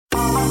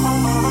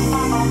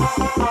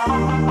Hello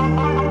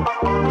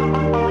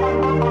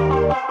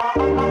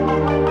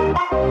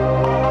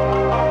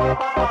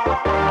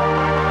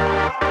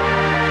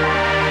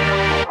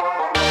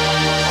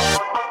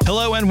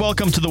and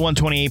welcome to the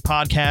 128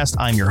 podcast.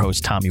 I'm your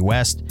host, Tommy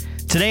West.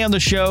 Today on the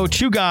show,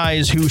 two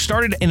guys who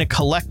started in a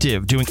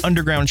collective doing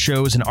underground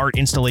shows and art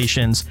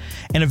installations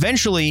and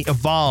eventually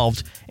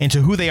evolved into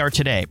who they are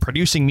today,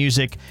 producing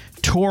music,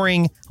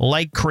 touring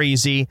like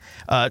crazy,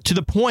 to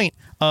the point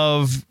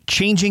of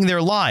changing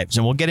their lives.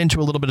 And we'll get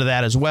into a little bit of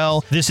that as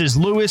well. This is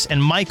Lewis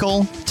and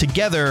Michael.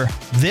 Together,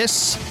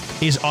 this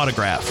is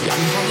Autograf.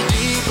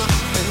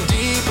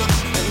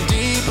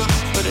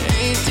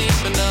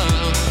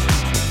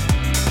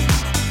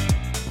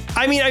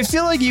 I mean, I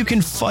feel like you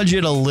can fudge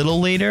it a little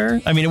later.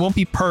 I mean, it won't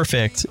be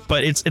perfect,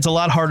 but it's a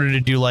lot harder to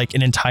do like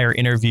an entire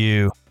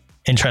interview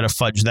and try to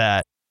fudge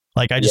that.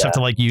 Like, I just have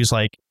to like use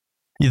like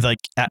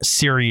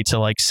Siri to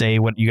like say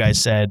what you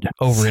guys said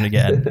over and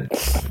again.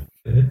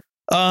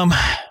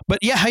 But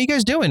yeah, how you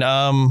guys doing?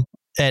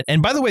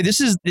 And by the way, this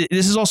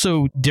is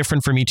also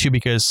different for me too,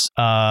 because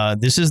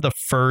this is the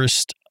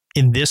first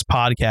in this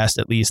podcast,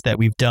 at least, that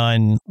we've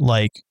done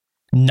like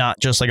not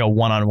just like a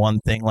one-on-one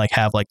thing, like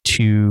have like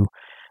two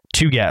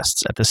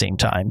guests at the same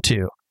time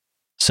too.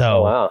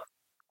 So wow.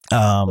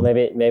 So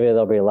maybe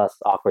there'll be less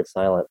awkward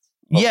silence.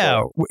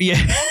 Hopefully.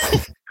 Yeah.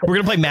 We're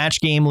gonna play match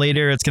game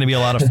later. It's gonna be a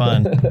lot of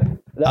fun.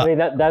 I mean,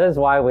 that is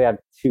why we have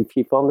two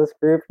people in this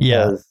group.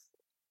 Because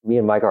me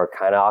and Mike are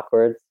kind of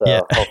awkward.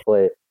 So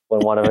hopefully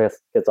when one of us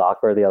gets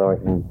awkward, the other one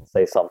can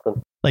say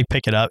something. Like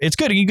pick it up. It's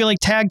good. You can like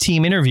tag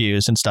team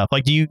interviews and stuff.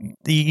 Like you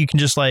can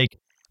just like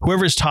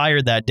whoever's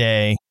tired that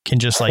day can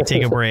just like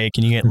take a break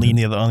and you get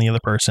lean on the other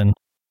person.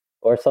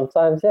 Or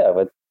sometimes,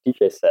 with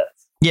DJ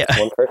sets. Yeah.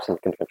 One person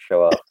can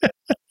show up.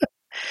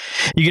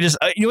 You can just,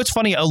 you know what's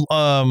funny? You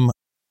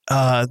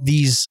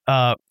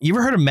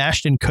ever heard of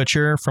Ashton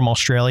Kutcher from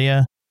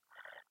Australia?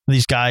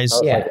 These guys.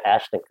 Oh, yeah. Like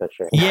Ashton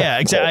Kutcher. Yeah,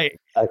 exactly.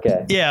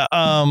 Okay. Yeah.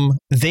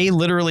 They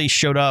literally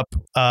showed up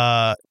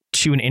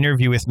to an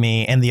interview with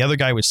me, and the other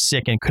guy was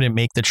sick and couldn't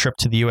make the trip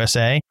to the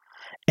USA.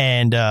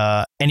 And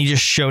he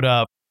just showed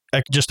up.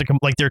 Like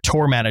their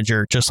tour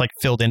manager just like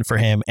filled in for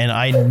him, and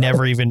I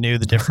never even knew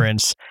the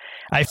difference.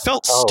 I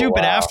felt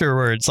stupid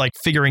afterwards, like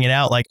figuring it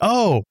out, like,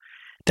 oh,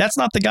 that's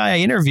not the guy I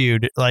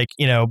interviewed, like,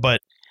 you know,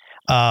 but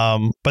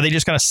they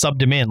just kind of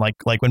subbed him in, like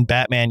when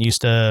Batman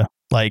used to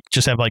like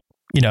just have like,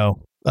 you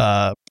know,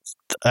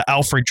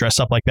 Alfred dress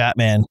up like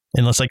Batman,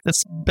 and it's like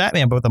that's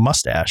Batman but with a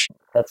mustache.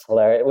 That's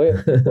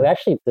hilarious. We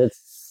actually did,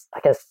 I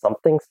guess,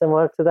 something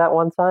similar to that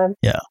one time.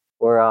 Yeah.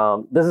 Where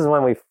this is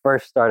when we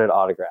first started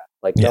Autograf.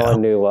 Like no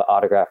one knew what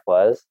Autograf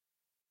was.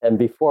 And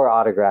before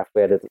Autograf,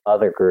 we had this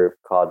other group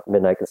called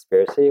Midnight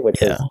Conspiracy,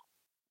 which is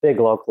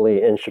big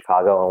locally in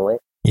Chicago only.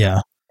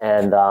 Yeah.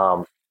 And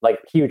like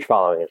huge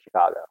following in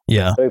Chicago.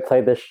 Yeah. So we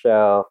played this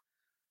show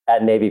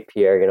at Navy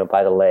Pier, you know,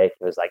 by the lake.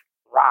 It was like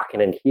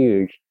rocking and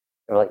huge.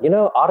 And we're like, you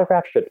know,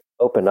 Autograf should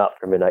open up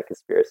for Midnight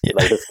Conspiracy. Yeah.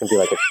 Like this can be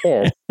like a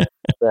chance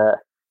that.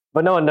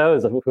 But no one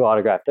knows who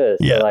Autograf is.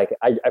 So like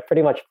I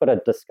pretty much put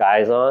a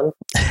disguise on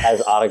as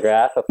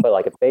Autograf. I put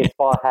like a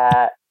baseball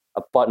hat,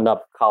 a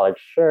button-up collared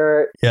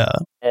shirt,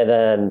 and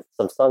then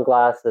some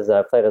sunglasses. And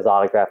I played as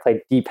Autograf, played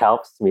Deep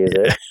Helps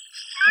music.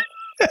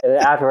 And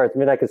then afterwards,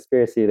 Midnight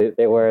Conspiracy,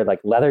 they wear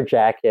like leather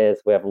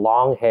jackets. We have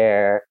long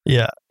hair,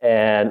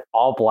 and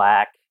all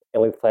black,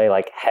 and we play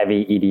like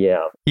heavy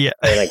EDM. Yeah,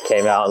 and I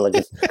came out in like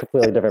just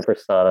completely different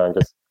persona and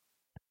just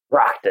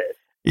rocked it.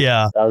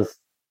 Yeah, that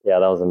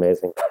was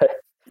amazing.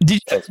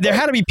 There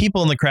had to be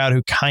people in the crowd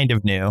who kind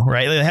of knew,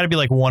 right? There had to be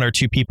like one or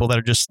two people that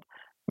are just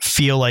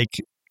feel like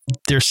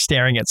they're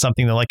staring at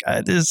something. They're like,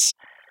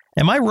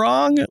 am I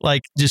wrong?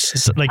 Like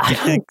just like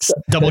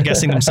double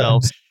guessing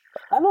themselves.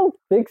 I don't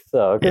think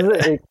so.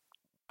 Because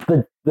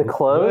the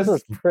clothes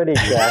was pretty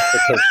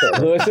drastic.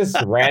 Lewis just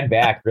ran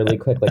back really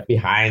quick, like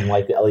behind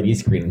like the LED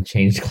screen and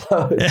changed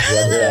clothes.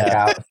 Back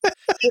out.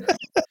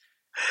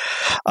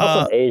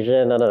 Also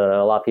Asian. I don't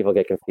know. A lot of people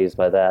get confused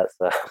by that.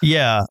 So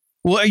yeah.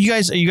 Well, are you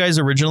guys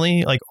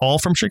originally like all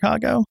from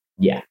Chicago?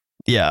 Yeah.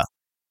 Yeah.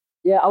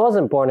 Yeah, I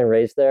wasn't born and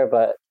raised there,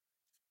 but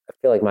I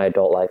feel like my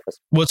adult life was.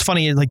 What's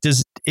funny is like,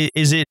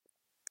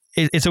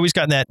 it's always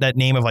gotten that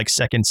name of like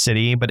Second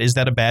City, but is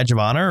that a badge of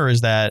honor, or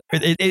is that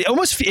it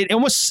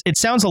almost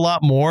sounds a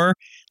lot more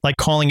like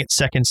calling it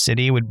Second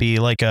City would be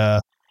like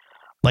I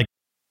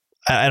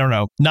don't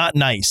know, not a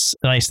nice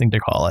thing to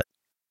call it.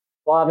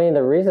 Well, I mean,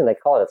 the reason they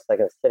call it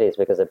Second City is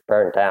because it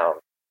burned down.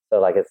 So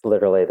like it's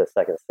literally the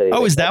second city.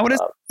 Oh, is that what it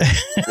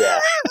is? Yeah.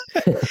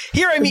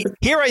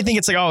 Here I think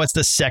it's like, oh, it's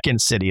the second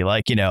city.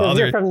 Like, you know,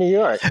 you're from New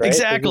York, right?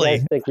 Exactly. You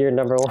guys think you're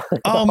number one.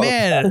 Oh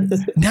man.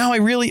 Now I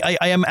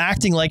am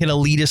acting like an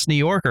elitist New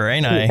Yorker,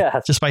 ain't I?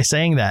 Yes. Just by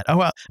saying that. Oh,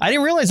 wow. I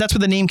didn't realize that's where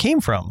the name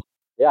came from.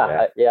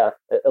 Yeah.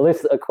 At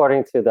least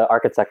according to the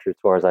architecture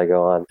tours I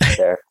go on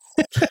there.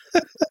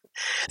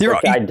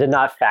 I did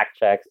not fact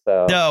check,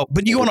 so no.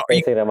 But you go on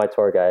basically on my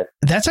tour guide.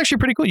 That's actually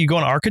pretty cool. You go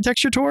on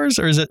architecture tours,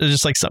 or is it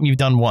just like something you've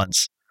done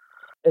once?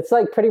 It's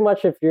like pretty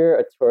much if you're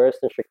a tourist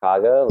in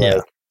Chicago,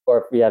 like Or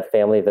if you have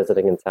family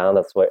visiting in town,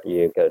 that's what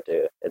you go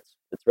do. It's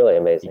really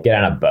amazing. You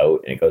get on a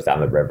boat and it goes down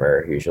the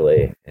river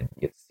usually, and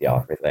you get to see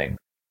everything.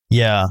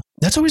 Yeah,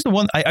 that's always the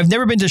one. I've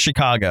never been to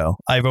Chicago.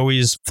 I've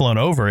always flown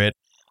over it,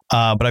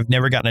 but I've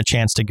never gotten a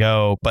chance to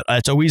go. But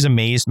it's always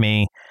amazed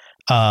me,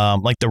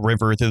 like the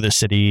river through the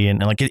city, and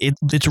like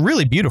it's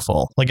really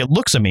beautiful. Like it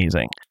looks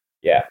amazing.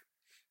 Yeah,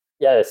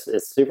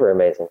 it's super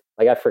amazing.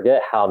 Like I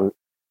forget how,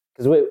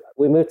 because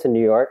we moved to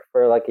New York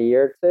for like a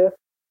year or two,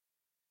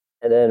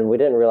 and then we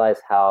didn't realize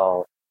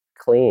how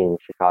clean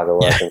Chicago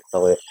was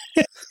until we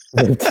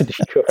moved to New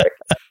York.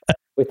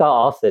 We thought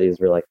all cities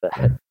were like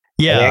that.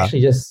 Yeah, they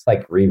actually just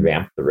like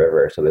revamped the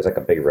river, so there's like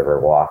a big river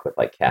walk with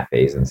like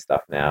cafes and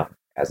stuff now,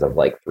 as of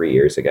like 3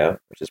 years ago,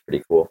 which is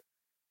pretty cool.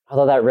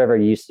 Although that river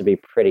used to be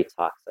pretty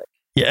toxic.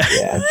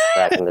 Yeah,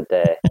 back in the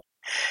day.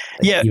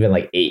 Yeah, even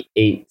like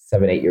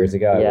 7, 8 years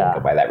ago, I wouldn't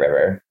go by that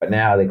river, but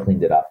now they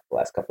cleaned it up the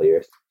last couple of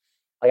years.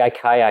 Like I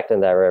kayaked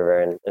in that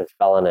river and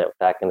fell in it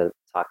back into the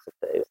toxic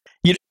days.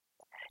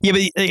 Yeah,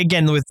 but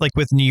again,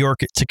 with New York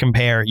to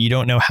compare, you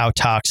don't know how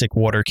toxic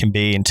water can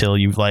be until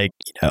you've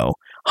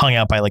hung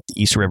out by like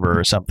the East River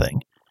or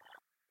something.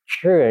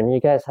 True, and you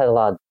guys had a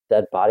lot of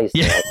dead bodies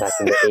back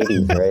in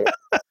the 80s, right?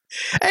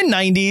 And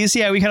 90s,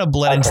 yeah, we kind of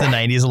bled into the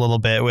 90s a little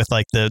bit with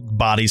like the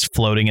bodies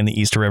floating in the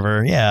East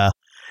River, yeah.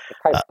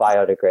 Probably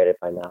biodegraded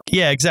by now.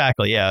 Yeah,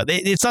 exactly, yeah.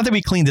 It's not that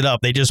we cleaned it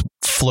up; they just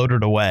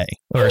floated away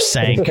or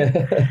sank.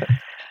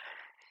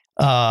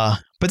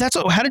 But that's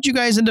how did you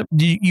guys end up?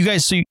 Did you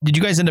guys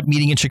end up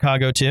meeting in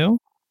Chicago too?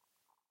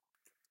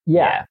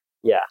 Yeah.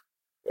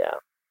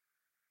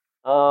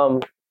 How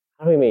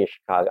do we meet in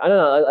Chicago? I don't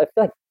know. I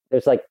feel like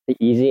there's like the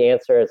easy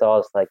answer is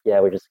always like,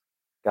 yeah, we just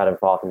got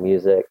involved in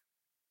music.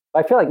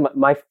 But I feel like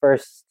my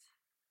first,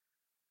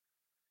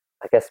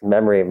 I guess,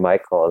 memory of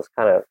Michael is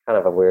kind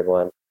of a weird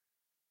one.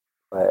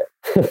 But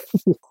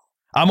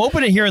I'm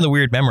open to hearing the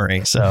weird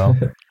memory. So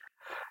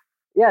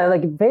yeah,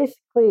 like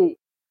basically,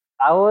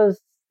 I was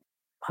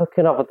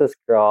hooking up with this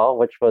girl,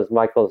 which was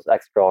Michael's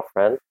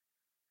ex-girlfriend,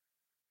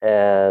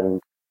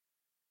 and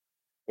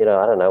I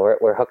don't know,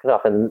 we're hooking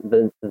up, and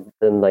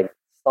then like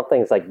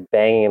something's like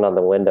banging on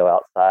the window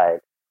outside.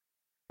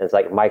 And it's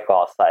like Michael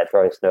outside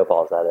throwing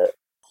snowballs at it,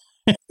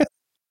 and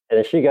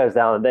then she goes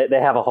down. And they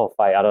have a whole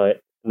fight. I don't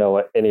know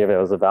what any of it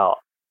was about.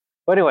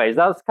 But anyways,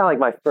 that was kind of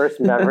like my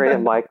first memory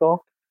of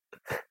Michael.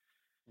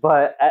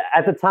 But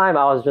at the time,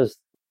 I was just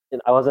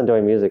I wasn't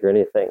doing music or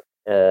anything,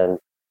 and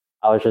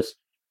I was just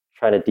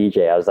trying to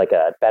DJ. I was like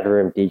a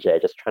bedroom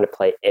DJ, just trying to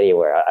play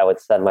anywhere. I would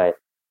send my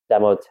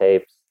demo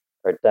tapes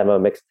or demo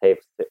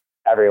mixtapes to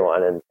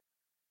everyone, and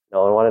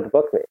no one wanted to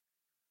book me.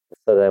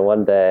 So then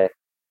one day,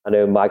 I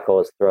knew Michael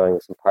was throwing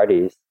some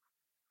parties.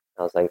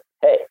 I was like,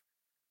 "Hey,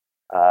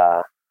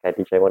 can I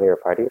DJ one of your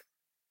parties?"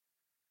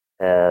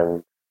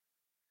 And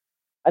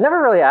I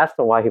never really asked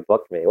him why he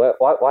booked me.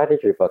 Why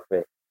did you book me?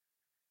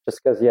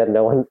 Just because you had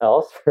no one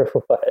else, or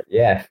what?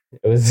 Yeah,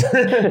 it was.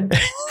 I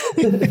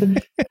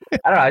don't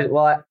know.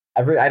 Well,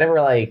 I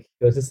never like.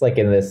 It was just like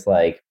in this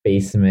like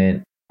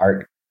basement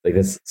art, like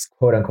this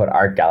quote unquote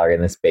art gallery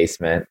in this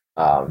basement.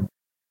 And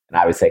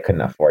obviously, I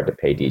couldn't afford to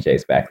pay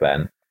DJs back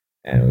then,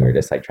 and we were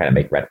just like trying to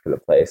make rent for the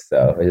place.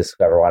 So we just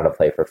whoever wanted to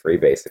play for free,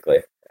 basically.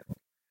 And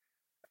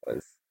it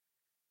was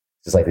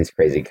just like these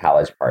crazy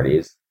college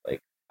parties.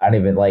 Like I don't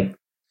even know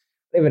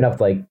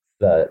if like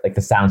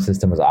the sound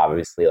system was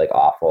obviously like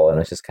awful, and it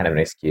was just kind of an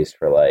excuse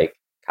for like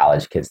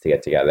college kids to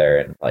get together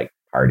and like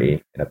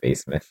party in a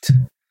basement.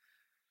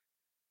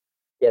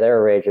 Yeah, they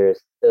were ragers.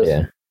 It was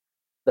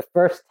the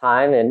first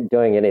time in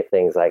doing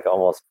anything is like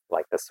almost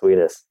like the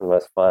sweetest and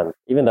most fun.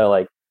 Even though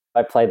like if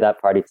I played that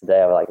party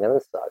today, I was like, no,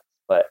 this sucks.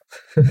 But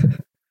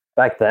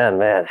back then,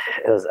 man,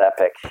 it was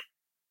epic.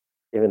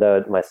 Even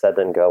though my set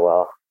didn't go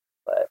well.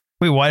 But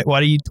wait,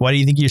 why do you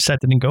think your set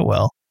didn't go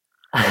well?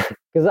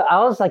 Because I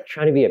was like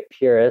trying to be a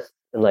purist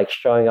and like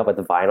showing up with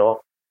the vinyl,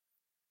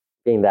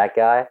 being that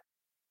guy,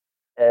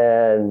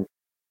 and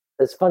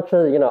this bunch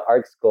of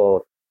art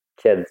school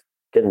kids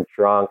getting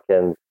drunk,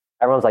 and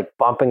everyone's like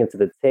bumping into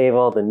the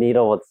table. The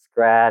needle would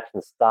scratch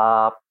and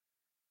stop,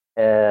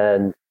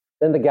 and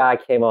then the guy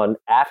came on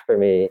after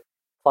me,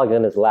 plugged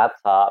in his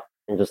laptop,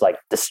 and just like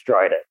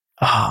destroyed it.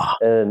 Oh.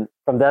 And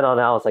from then on,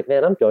 I was like,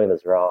 man, I'm doing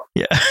this wrong.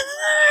 Yeah.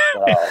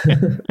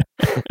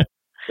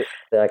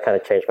 Then I kind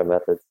of changed my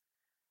methods.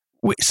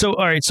 Wait, so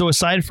all right. So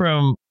aside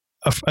from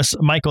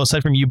Michael,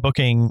 aside from you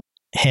booking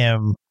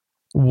him,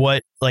 how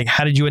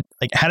did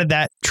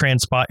that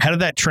transpire? How did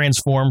that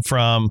transform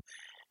from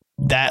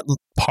that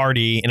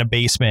party in a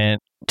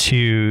basement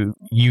to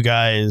you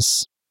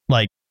guys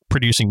like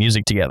producing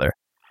music together?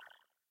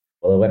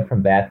 Well, it went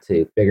from that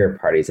to bigger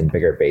parties and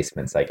bigger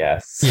basements, I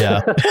guess. Yeah.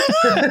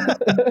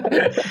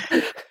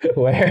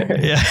 where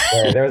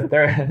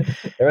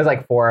there was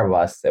like 4 of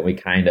us, and we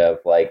kind of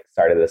like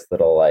started this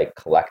little like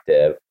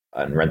collective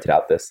and rented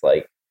out this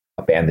like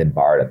abandoned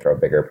bar to throw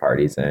bigger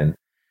parties in.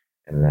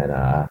 And then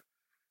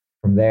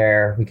from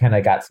there, we kind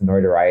of got some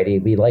notoriety.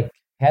 We like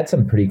had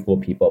some pretty cool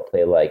people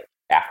play like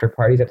after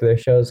parties after their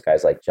shows,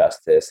 guys like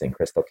Justice and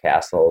Crystal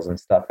Castles and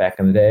stuff back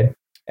in the day.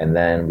 And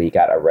then we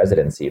got a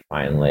residency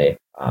finally,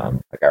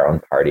 like our own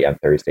party on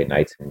Thursday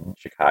nights in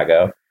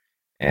Chicago,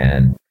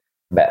 and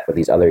met with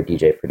these other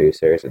DJ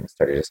producers and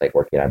started just like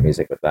working on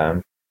music with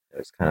them. It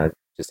was kind of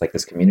just like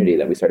this community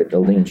that we started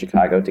building in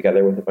Chicago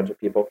together with a bunch of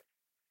people.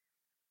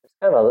 It's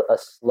kind of a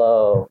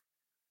slow,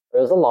 it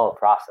was a long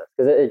process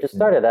because it just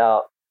started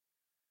out,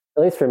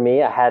 at least for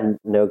me, I had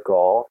no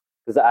goal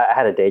because I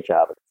had a day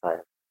job at the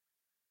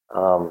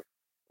time.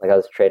 Like I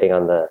was trading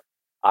on the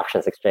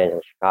options exchange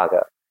in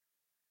Chicago.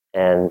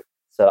 And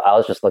so I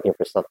was just looking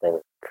for something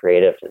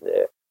creative to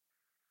do.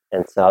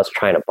 And so I was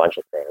trying a bunch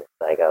of things.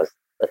 Like I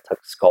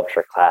took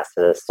sculpture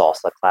classes,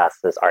 salsa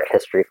classes, art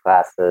history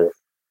classes,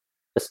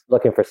 just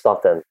looking for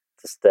something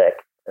to stick.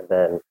 And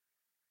then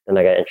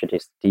I got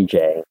introduced to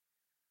DJing.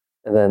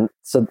 And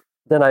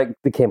then I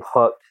became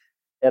hooked.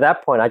 At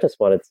that point, I just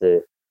wanted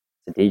to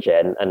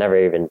DJ. And I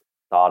never even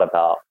thought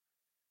about,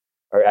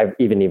 or I've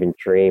even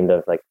dreamed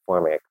of like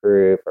forming a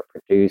group or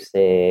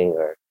producing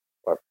or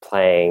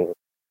playing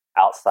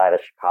outside of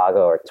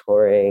Chicago or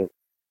touring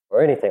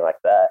or anything like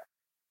that.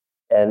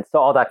 And so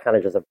all that kind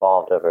of just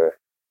evolved over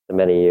the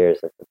many years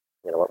of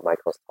what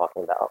Michael's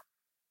talking about.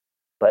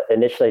 But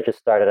initially it just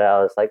started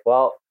out as like,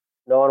 well,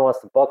 no one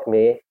wants to book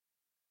me,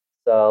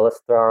 so let's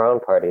throw our own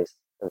parties.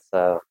 And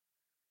so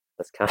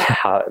that's kind of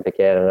how it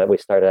began. And we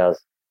started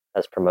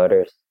as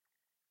promoters.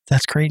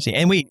 That's crazy.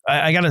 And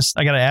I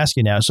gotta ask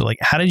you now. So like,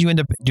 how did you end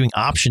up doing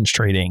options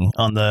trading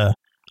on the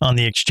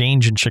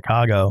exchange in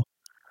Chicago?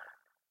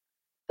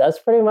 That's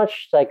pretty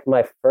much like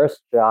my first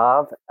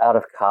job out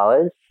of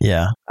college.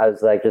 Yeah. I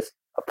was like just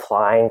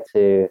applying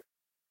to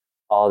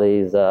all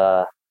these,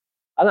 I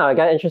don't know, I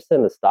got interested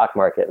in the stock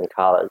market in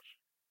college.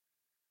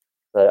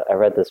 So I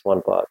read this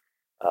one book,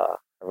 A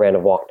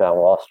Random Walk Down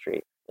Wall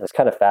Street. It was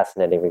kind of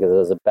fascinating because it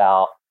was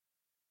about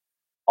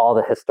all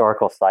the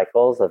historical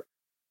cycles of,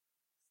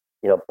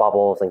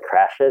 bubbles and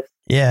crashes.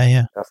 Yeah, yeah.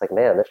 And I was like,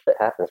 man, this shit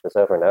happens just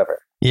over and over.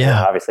 Yeah.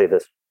 And obviously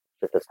this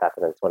shit just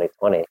happened in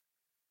 2020.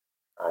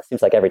 It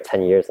seems like every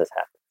 10 years this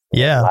happens.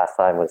 Yeah. Last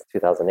time was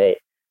 2008.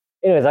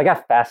 Anyways, I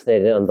got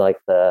fascinated on like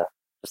the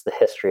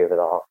history of it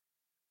all.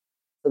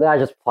 So then I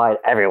just applied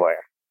everywhere.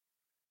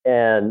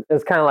 And it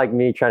was kind of like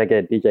me trying to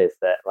get a DJ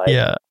set. Like,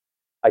 yeah.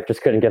 I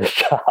just couldn't get a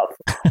job.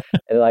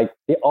 And like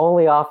the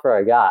only offer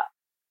I got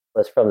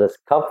was from this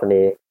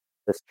company,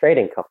 this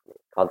trading company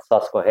called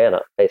Susquehanna,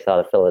 based out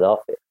of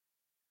Philadelphia.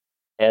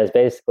 And it's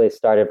basically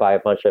started by a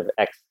bunch of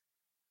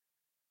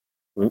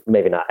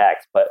maybe not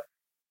but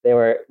they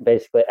were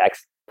basically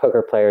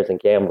ex-poker players and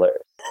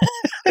gamblers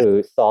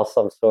who saw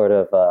some sort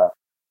of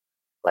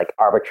like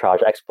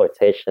arbitrage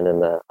exploitation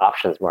in the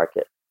options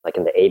market, like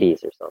in the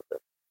 80s or something.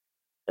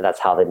 And that's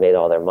how they made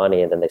all their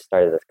money. And then they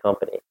started this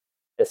company.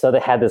 And so they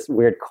had this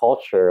weird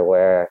culture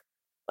where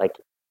like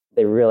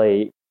they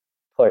really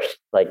pushed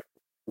like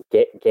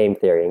game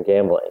theory and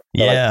gambling.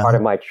 So, yeah. like, part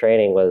of my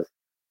training was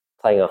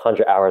playing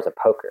 100 hours of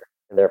poker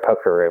in their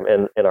poker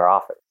room in our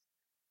office.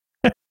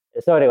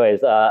 So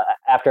anyways,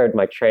 after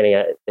my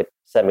training, they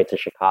sent me to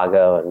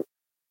Chicago,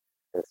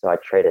 and so I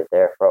traded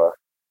there for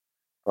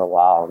a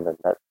while, and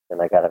then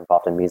I got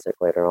involved in music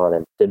later on,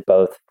 and did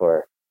both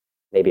for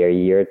maybe a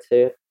year or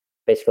two.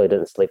 Basically,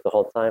 didn't sleep the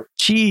whole time.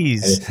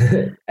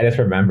 Jeez. I just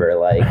remember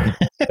like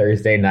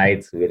Thursday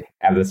nights we would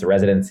have this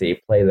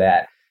residency, play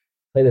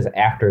this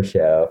after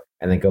show,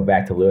 and then go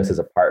back to Lewis's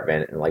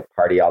apartment and like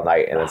party all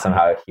night, and then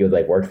somehow he would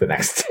like work the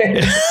next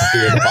day.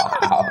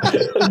 Wow.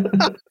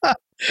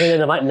 And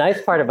then the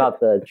nice part about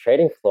the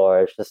trading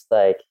floor is just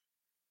like,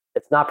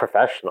 it's not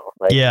professional.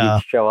 Like yeah.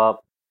 you show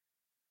up,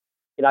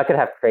 I could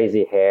have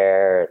crazy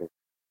hair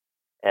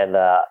and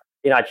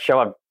I'd show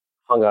up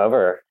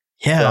hungover,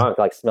 drunk,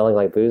 like smelling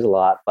like booze a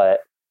lot.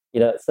 But,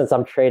 since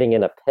I'm trading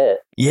in a pit,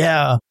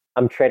 yeah,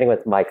 I'm trading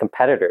with my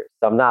competitors.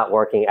 So I'm not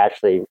working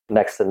actually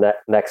next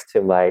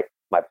to my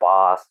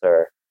boss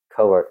or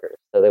coworkers.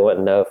 So they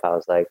wouldn't know if I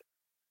was like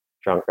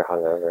drunk or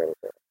hungover or anything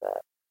like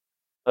that.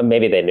 Or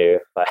maybe they knew,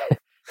 but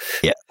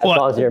yeah. As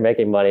long as you're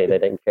making money, they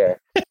didn't care.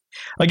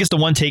 I guess the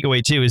one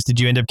takeaway too is, did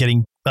you end up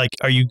getting like,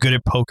 are you good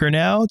at poker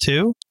now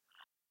too?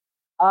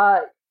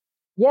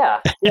 Yeah.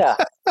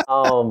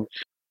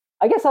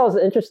 I guess I was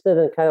interested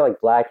in kind of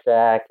like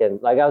blackjack, and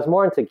like I was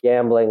more into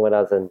gambling when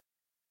I was in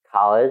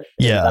college.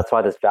 Yeah. That's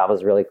why this job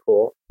was really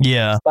cool.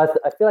 Yeah. But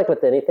I feel like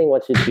with anything,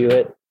 once you do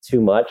it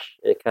too much,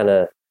 it kind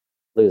of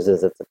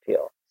loses its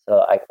appeal.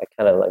 So I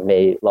kind of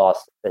like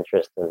lost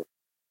interest in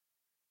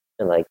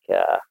like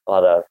a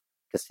lot of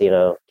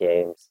casino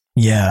games.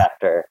 Yeah.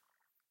 After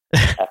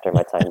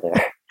my time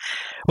there.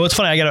 Well, it's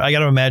funny. I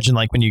gotta imagine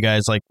like when you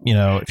guys like,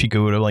 if you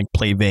go to like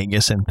play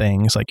Vegas and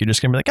things, like you're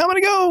just gonna be like, I'm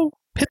gonna go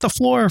hit the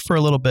floor for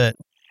a little bit.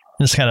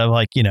 And just kind of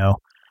like,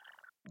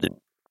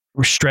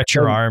 stretch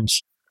your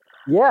arms.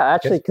 Yeah,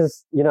 actually,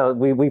 because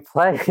we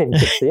play in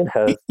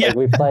casinos. Yeah. Like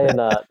we play in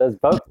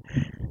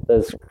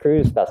those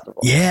cruise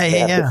festivals. Yeah,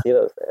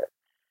 Casinos there.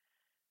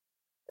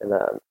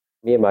 And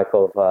me and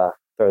Michael have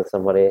thrown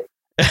some money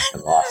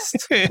and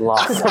lost.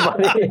 Lost some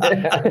money.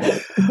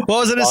 What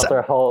was it? Lost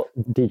our whole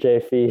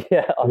DJ fee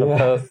on the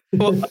boat.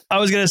 Well, I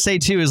was gonna say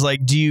too is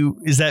like,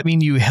 does that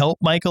mean you help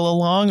Michael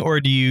along, or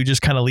do you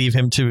just kind of leave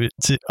him to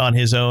on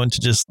his own to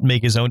just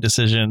make his own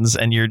decisions,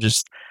 and you're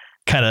just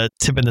kind of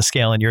tipping the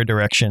scale in your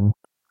direction?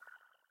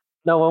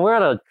 No, when we're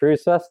at a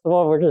cruise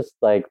festival, we're just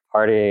like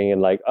partying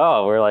and like,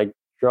 oh, we're like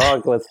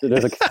drunk.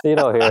 There's a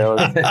casino here.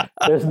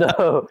 There's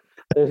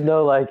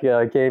no like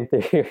game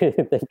theory or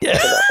anything.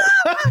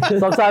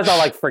 Sometimes I'll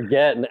like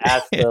forget and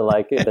ask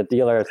the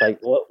dealer. It's like,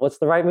 what's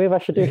the right move I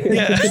should do here?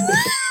 Yeah.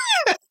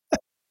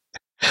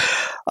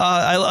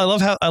 I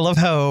love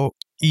how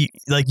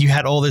you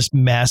had all this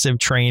massive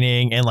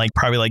training and like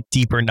probably like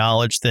deeper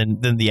knowledge than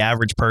the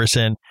average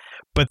person,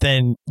 but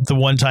then the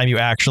one time you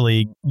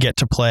actually get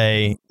to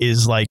play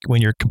is like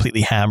when you're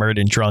completely hammered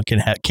and drunk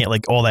and can't,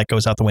 like, all that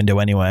goes out the window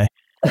anyway.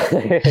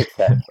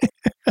 Exactly.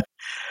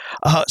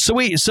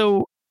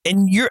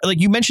 And you're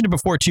like, you mentioned it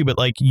before too, but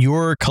like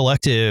your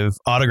collective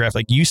Autograf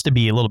like used to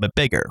be a little bit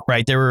bigger,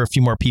 right? There were a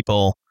few more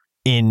people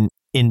in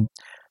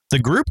the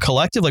group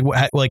collective.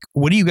 Like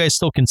what do you guys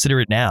still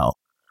consider it now?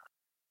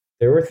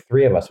 There were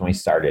 3 of us when we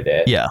started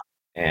it. Yeah.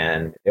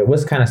 And it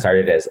was kind of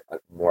started as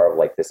more of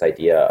like this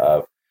idea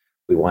of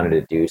we wanted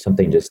to do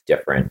something just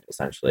different,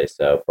 essentially.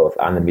 So both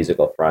on the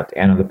musical front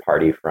and on the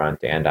party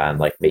front and on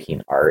like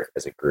making art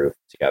as a group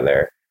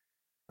together.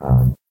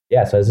 So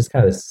it was just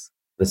kind of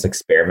this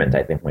experiment,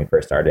 I think, when we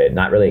first started,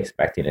 not really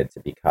expecting it to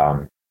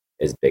become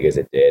as big as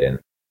it did and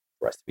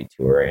for us to be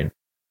touring.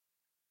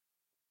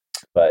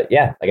 But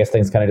yeah, I guess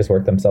things kind of just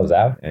worked themselves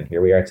out, and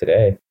here we are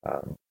today.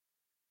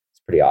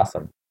 It's pretty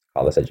awesome.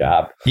 Call this a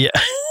job. Yeah.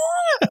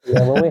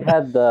 Yeah, when we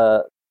had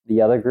the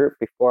other group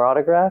before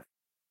Autograf,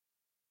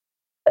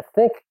 I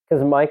think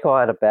because Michael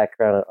had a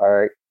background in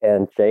art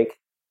and Jake,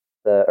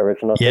 the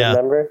original team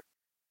member,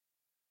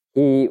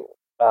 he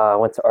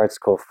went to art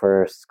school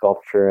for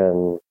sculpture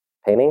and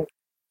painting.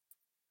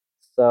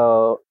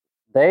 So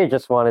they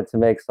just wanted to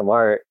make some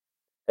art,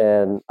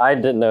 and I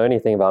didn't know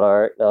anything about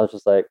art. And I was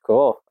just like,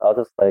 cool, I'll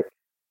just like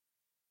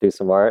do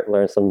some art,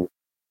 learn some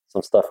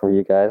stuff from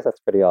you guys. That's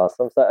pretty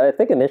awesome. So I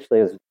think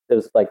initially it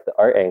was like the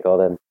art angle,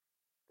 then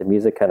the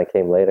music kind of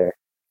came later.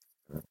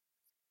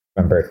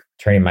 Remember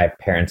turning my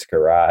parents'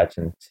 garage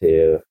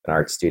into an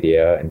art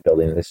studio and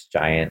building this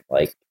giant,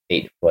 like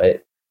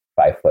 8-foot,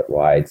 5-foot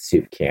wide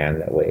soup can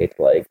that weighed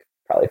like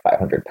probably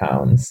 500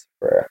 pounds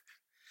for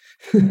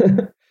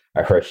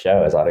our first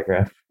show as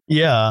Autograf.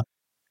 Yeah.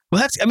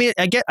 Well,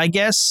 I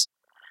guess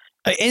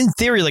in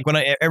theory, like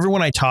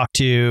everyone I talk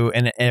to,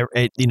 and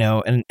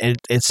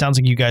it sounds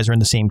like you guys are in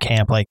the same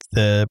camp, like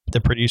the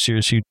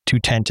producers who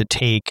tend to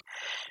take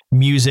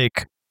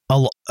music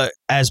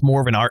as more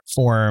of an art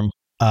form.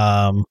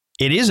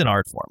 It is an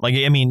art form. Like,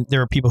 I mean,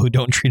 there are people who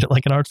don't treat it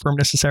like an art form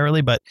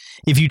necessarily, but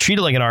if you treat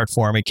it like an art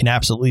form, it can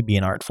absolutely be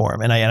an art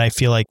form. And I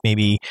feel like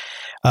maybe,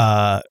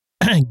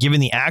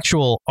 given the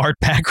actual art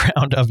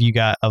background of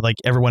like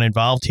everyone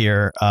involved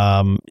here,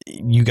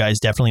 you guys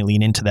definitely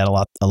lean into that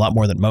a lot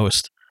more than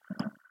most.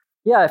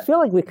 Yeah, I feel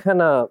like we I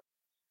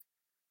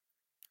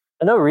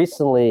know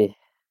recently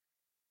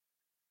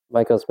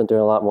Michael's been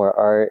doing a lot more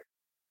art.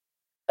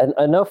 And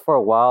I know for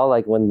a while,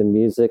 like when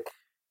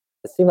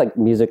it seemed like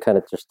music kind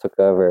of just took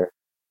over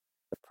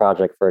the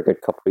project for a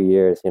good couple of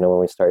years, when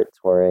we started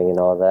touring and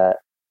all that.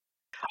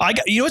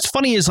 What's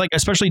funny is, like,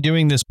 especially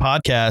doing this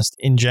podcast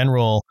in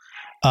general,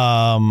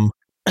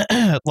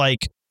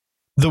 like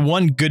the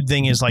one good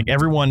thing is like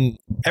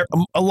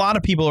a lot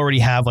of people already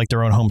have like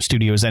their own home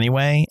studios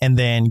anyway. And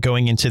then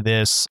going into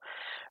this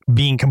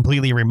being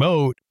completely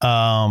remote,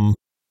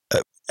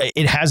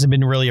 it hasn't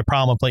been really a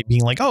problem of like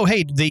being like, oh,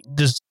 hey,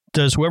 does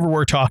whoever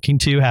we're talking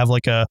to have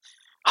like a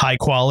high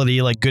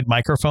quality, like good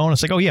microphone?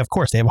 It's like, oh yeah, of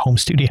course they have a home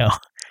studio.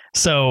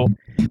 So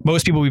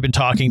most people we've been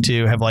talking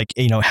to have like,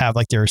 have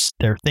like their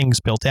things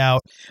built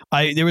out.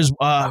 There was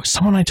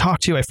someone I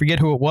talked to, I forget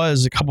who it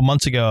was, a couple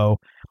months ago.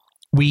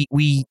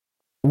 We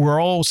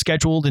were all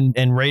scheduled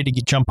and ready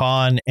to jump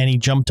on, and he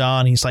jumped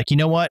on. He's like, you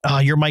know what?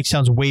 Your mic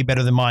sounds way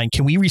better than mine.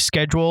 Can we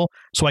reschedule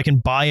so I can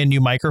buy a new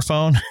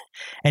microphone?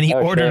 And he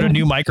ordered a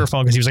new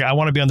microphone because he was like, I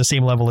want to be on the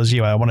same level as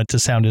you. I want it to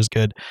sound as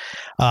good.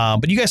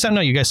 But you guys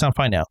sound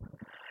fine now.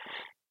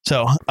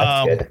 So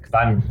that's good,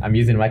 'cause I'm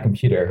using my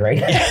computer right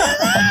now.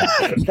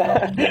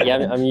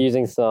 Yeah, I'm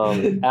using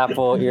some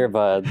Apple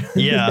earbuds.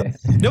 Yeah,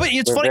 no, but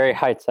it's funny. Very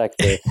high tech.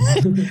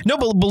 No,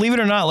 but believe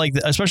it or not, like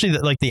especially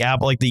the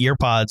Apple, like the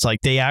earpods, like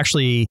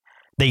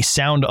they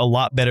sound a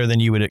lot better than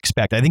you would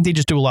expect. I think they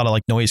just do a lot of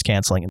like noise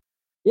canceling.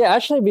 Yeah,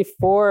 actually,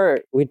 before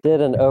we did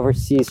an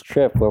overseas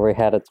trip where we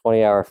had a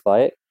 20-hour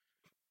flight,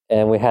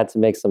 and we had to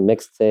make some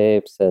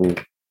mixtapes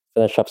and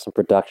finish up some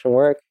production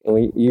work, and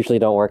we usually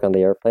don't work on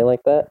the airplane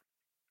like that.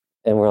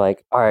 And we're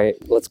like, all right,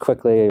 let's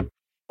quickly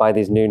buy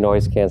these new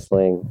noise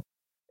canceling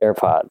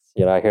AirPods.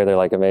 I hear they're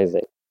like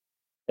amazing,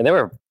 and they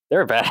were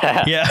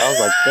bad. Yeah, I was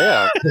like,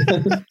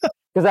 damn.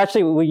 Because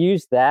actually, we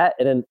used that,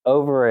 and then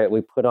over it, we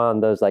put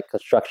on those like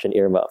construction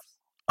earmuffs.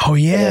 Oh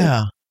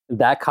yeah,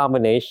 that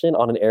combination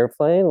on an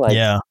airplane, like,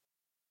 yeah,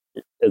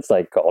 it's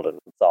like golden.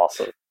 It's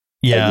awesome.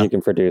 Yeah. you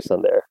can produce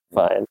on there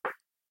fine.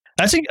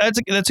 That's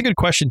a good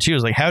question too.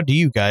 Is like, how do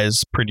you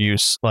guys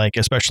produce? Like,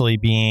 especially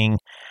being,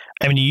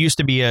 I mean, you used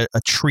to be a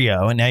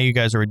trio, and now you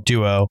guys are a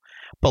duo.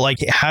 But like,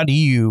 how do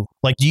you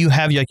like? Do you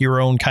have like your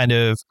own kind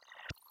of,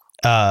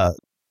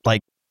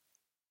 like,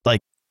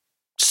 like,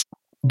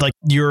 like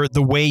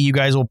the way you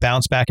guys will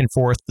bounce back and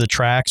forth the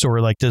tracks, or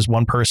like, does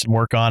one person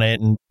work on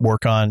it and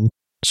work on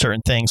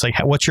certain things? Like,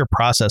 what's your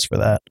process for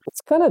that?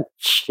 It's kind of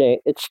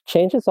it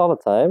changes all the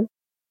time.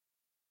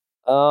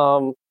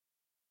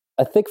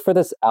 I think for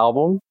this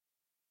album,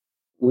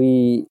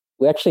 we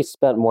actually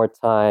spent more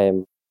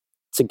time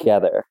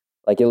together,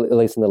 like at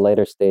least in the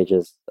later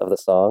stages of the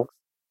songs.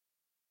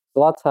 A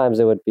lot of times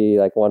it would be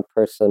like one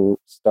person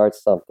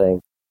starts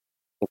something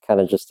and kind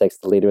of just takes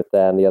the lead with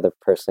that, and the other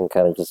person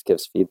kind of just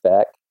gives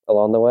feedback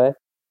along the way.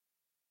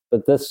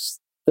 But this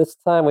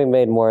time we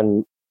made more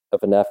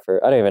of an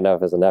effort. I don't even know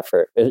if it was an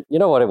effort. You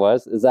know what it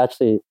was? Is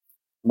actually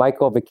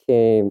Michael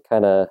became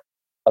kind of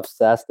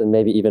obsessed and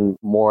maybe even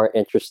more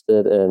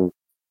interested in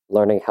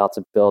learning how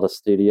to build a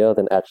studio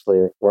than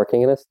actually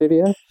working in a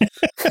studio.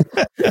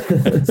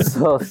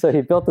 so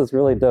he built this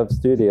really dope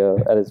studio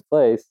at his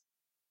place,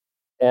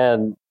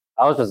 and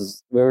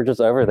we were just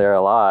over there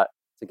a lot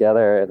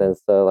together, and then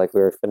so like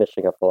we were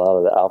finishing up a lot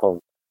of the album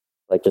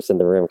like just in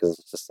the room because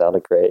it just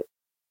sounded great.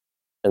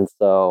 And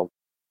so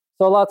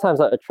a lot of times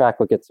a track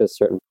would get to a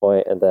certain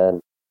point, and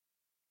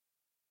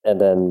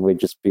then we'd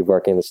just be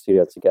working in the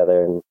studio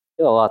together, and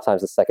a lot of times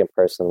the second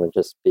person would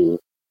just be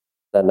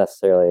not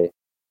necessarily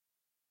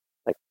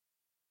like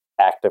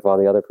active on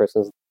the other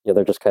person's.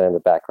 They're just kind of in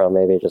the background,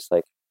 maybe just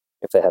like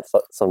if they had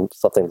something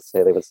to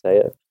say, they would say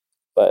it.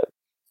 But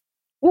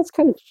it's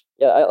kind of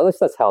at least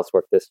that's how it's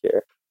worked this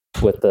year.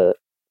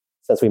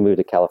 Since we moved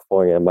to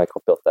California,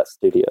 Michael built that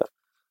studio.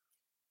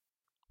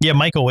 Yeah,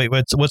 Michael, wait,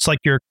 what's like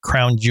your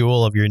crown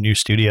jewel of your new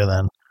studio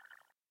then?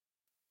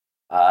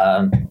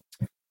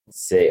 Let's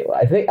see.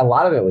 I think a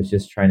lot of it was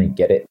just trying to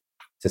get it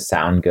to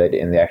sound good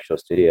in the actual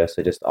studio.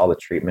 So just all the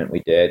treatment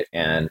we did,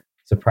 and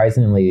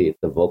surprisingly,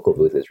 the vocal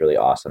booth is really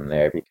awesome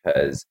there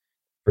because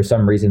for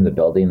some reason the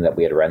building that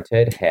we had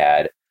rented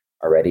had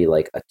already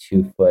like a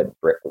 2-foot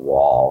brick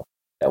wall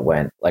that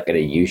went like in a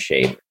U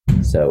shape.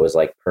 So it was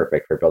like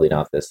perfect for building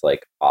out this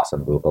like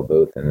awesome vocal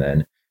booth, and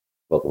then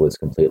vocal booth's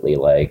completely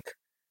like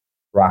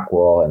rock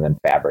wool and then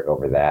fabric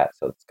over that.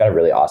 So it's got a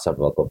really awesome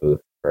vocal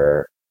booth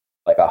for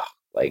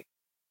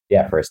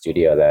for a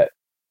studio that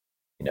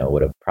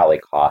would have probably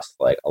cost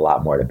like a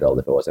lot more to build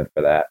if it wasn't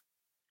for that.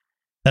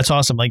 That's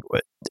awesome. Like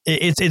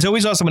it's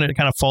always awesome when it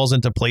kind of falls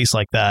into place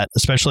like that,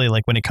 especially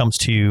like when it comes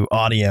to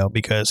audio,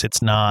 because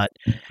it's not,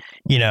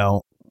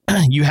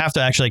 you have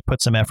to actually like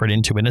put some effort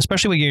into it, and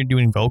especially when you're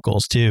doing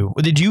vocals too.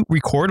 Did you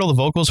record all the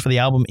vocals for the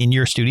album in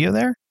your studio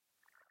there?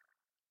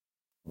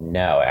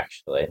 No,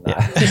 actually. Not.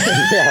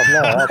 Yeah,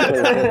 no,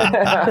 actually.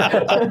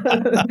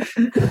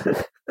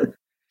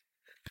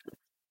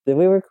 Did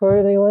we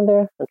record anyone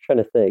there? I'm trying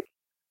to think.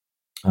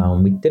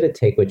 We did a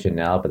take with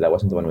Janelle, but that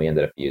wasn't the one we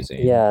ended up using.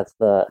 Yeah, it's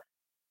not.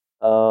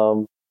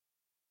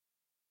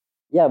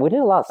 Yeah, we did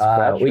a lot of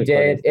scratch. We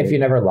did If You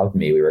Never Loved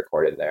Me, we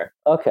recorded there.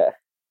 Okay.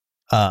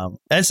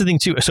 That's the thing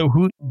too. So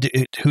who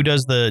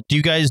does do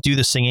you guys do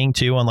the singing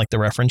too on like the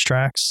reference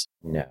tracks?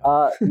 No.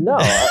 No.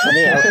 I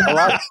mean, a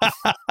lot.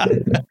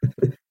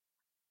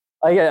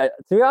 Yeah,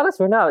 to be honest,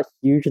 we're not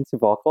huge into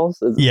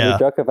vocals. Yeah. We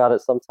joke about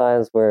it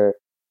sometimes where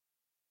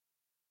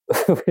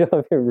we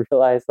don't even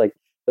realize like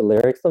the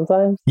lyrics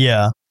sometimes.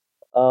 Yeah.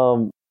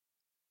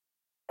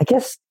 I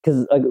guess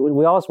because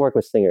we always work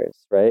with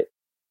singers, right?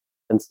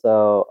 And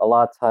so a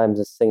lot of times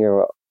a singer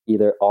will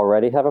either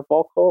already have a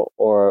vocal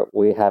or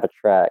we have a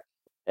track,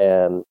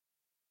 and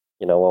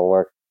we'll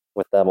work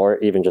with them or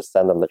even just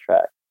send them the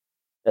track.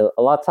 And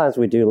a lot of times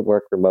we do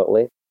work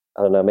remotely.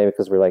 I don't know, maybe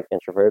because we're like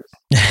introverts.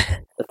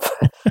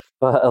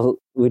 But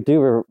we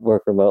do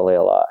work remotely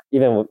a lot,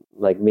 even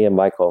like me and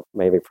Michael,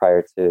 maybe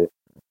prior to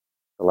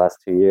the last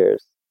 2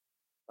 years.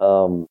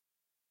 So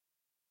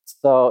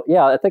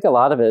yeah, I think a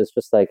lot of it is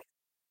just like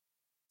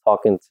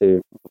talking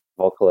to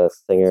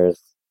vocalists,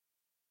 singers,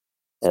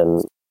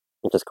 and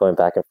just going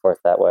back and forth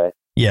that way.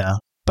 Yeah,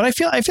 but I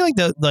feel like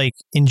like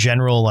in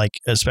general, like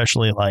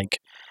especially like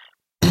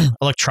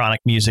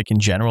electronic music in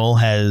general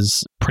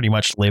has pretty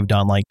much lived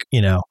on like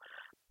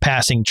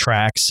passing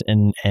tracks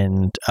and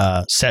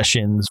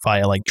sessions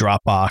via like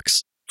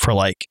Dropbox for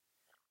like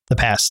the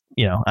past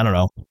I don't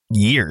know,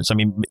 years. I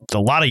mean, it's a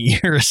lot of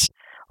years.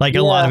 Like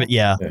a lot of it,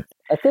 yeah.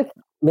 I think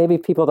maybe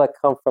people that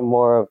come from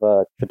more of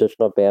a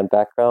traditional band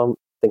background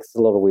think it's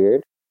a little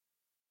weird,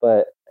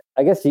 but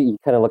I guess you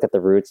kind of look at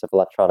the roots of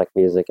electronic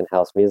music and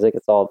house music.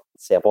 It's all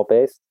sample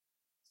based,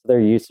 so they're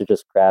used to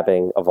just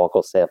grabbing a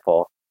vocal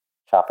sample,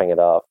 chopping it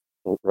up,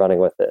 and running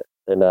with it.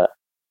 And I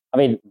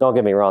mean, don't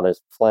get me wrong.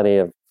 There's plenty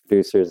of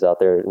producers out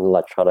there in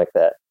electronic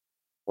that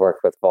work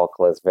with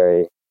vocalists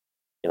very,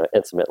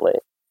 intimately.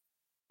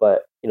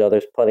 But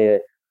there's plenty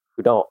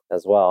who don't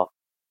as well.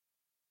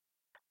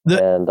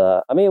 And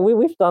I mean,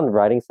 we've done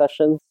writing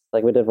sessions.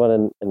 Like we did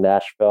one in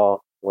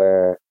Nashville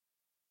where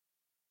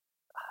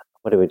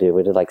what did we do?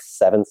 We did like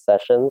 7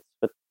 sessions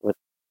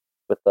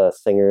with the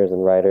singers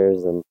and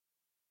writers, and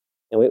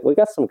we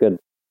got some good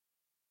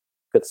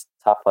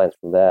top lines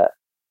from that.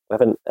 We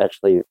haven't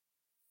actually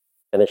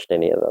finished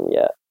any of them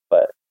yet,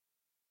 but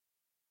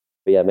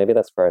yeah, maybe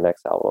that's for our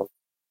next album.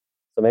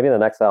 So maybe the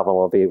next album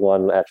will be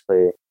one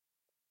actually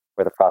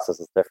where the process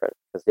is different,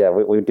 because yeah,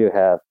 we do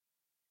have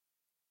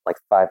like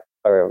 5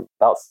 or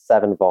about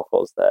 7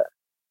 vocals that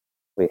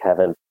we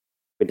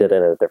did it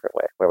in a different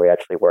way, where we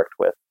actually worked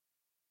with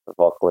the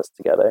vocalist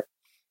together.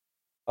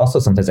 Also,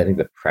 sometimes I think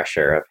the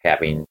pressure of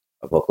having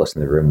a vocalist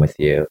in the room with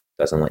you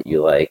doesn't let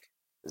you like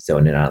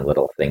zone in on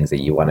little things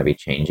that you want to be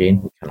changing.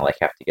 You kind of like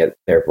have to get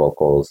their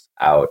vocals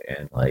out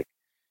and like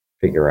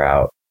figure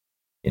out,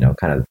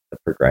 kind of the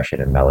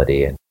progression and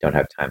melody, and don't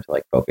have time to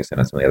like focus in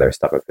on some of the other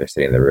stuff if they're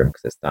sitting in the room,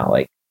 because it's not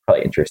like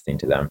probably interesting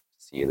to them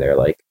to see they're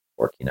like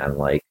working on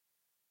like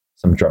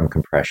some drum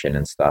compression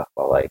and stuff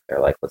while like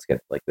they're like, let's get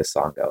like this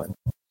song going.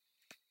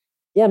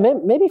 Yeah,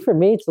 maybe for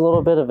me it's a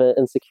little bit of an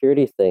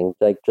insecurity thing,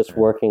 like just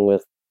working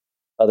with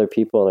other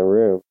people in a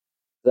room.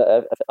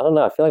 I don't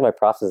know. I feel like my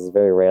process is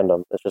very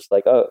random. It's just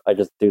like, oh, I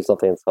just do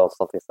something until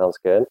something sounds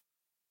good.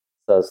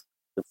 So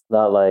it's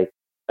not like,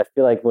 I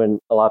feel like when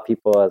a lot of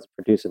people as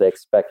a producer, they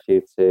expect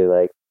you to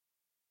like,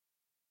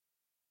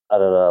 I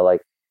don't know,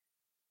 like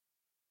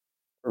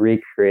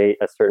recreate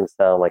a certain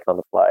sound like on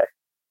the fly.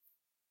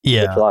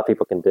 Yeah. Which a lot of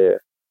people can do.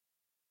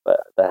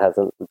 But that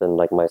hasn't been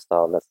like my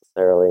style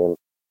necessarily.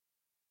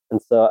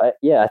 And so,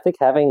 I think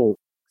having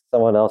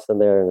someone else in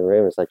there in the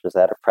room is like just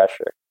added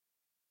pressure.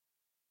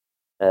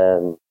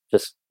 And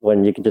just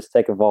when you can just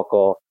take a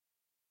vocal,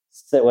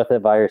 sit with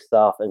it by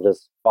yourself and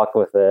just fuck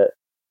with it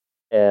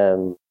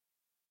and,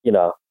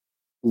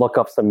 look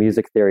up some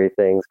music theory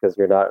things because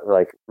you're not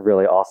like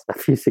really awesome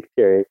at music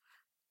theory.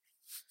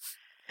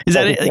 Is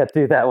that you it? can't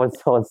do that when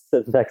someone's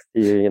sitting next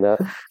to you,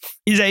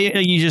 Is that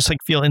you just like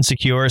feel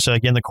insecure? So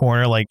like in the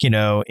corner, like,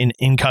 in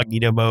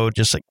incognito mode,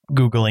 just like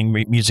Googling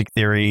music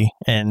theory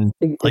and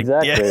like,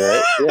 exactly,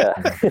 right? Yeah.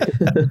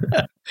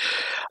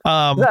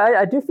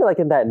 I do feel like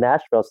in that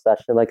Nashville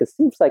session, like it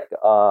seems like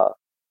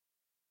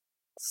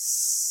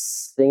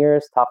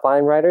singers, top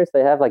line writers,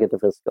 they have like a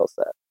different skill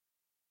set.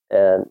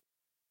 And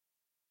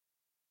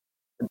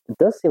it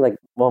does seem like,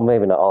 well,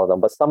 maybe not all of them,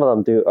 but some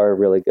of them are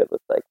really good with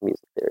like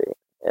music theory.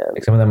 And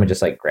like some of them would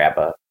just like grab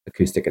a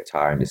acoustic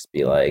guitar and just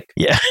be like,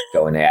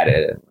 going at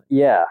it.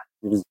 Yeah,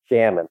 you're just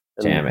jamming,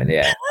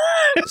 yeah.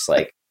 Just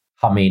like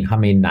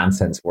humming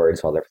nonsense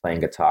words while they're playing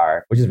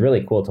guitar, which is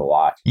really cool to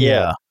watch.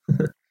 Yeah.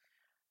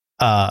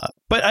 But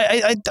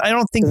I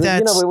don't think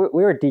that's,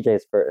 we were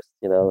DJs first,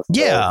 so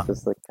yeah. It's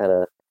just like kind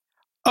of.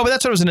 Oh, but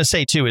that's what I was going to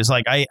say too, is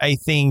like, I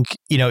think,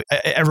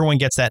 everyone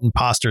gets that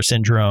imposter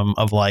syndrome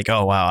of like,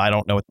 oh, wow, I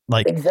don't know.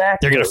 Like, exactly.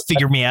 They're going to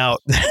figure me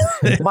out.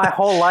 My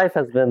whole life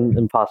has been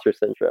imposter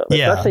syndrome,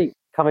 especially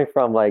coming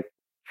from like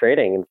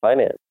trading and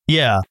finance.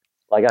 Yeah.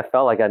 Like I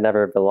felt like I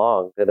never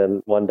belonged. And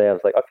then one day I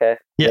was like, okay,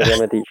 maybe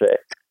I'm a DJ.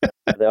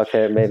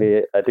 Okay,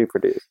 maybe I do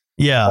produce.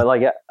 Yeah. But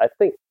like, I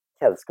think,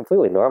 it's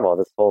completely normal.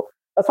 That's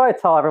why I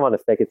tell everyone to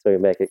fake it till you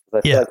make it.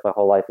 Because I feel like my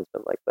whole life has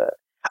been like that.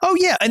 Oh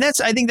yeah, and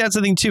I think that's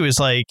the thing too, is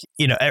like,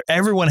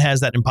 everyone has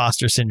that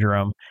imposter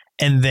syndrome,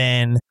 and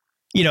then,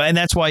 and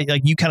that's why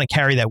like you kind of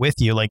carry that with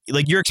you, like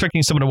you're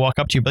expecting someone to walk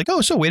up to you, be like,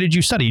 oh, so where did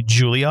you study,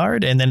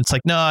 Juilliard? And then it's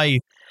like, no,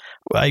 I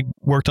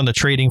worked on the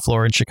trading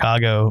floor in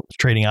Chicago,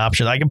 trading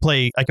options. I can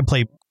play,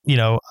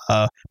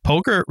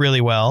 poker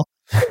really well.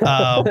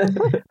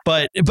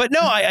 But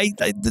no,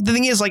 the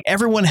thing is, like,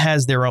 everyone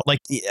has their own, like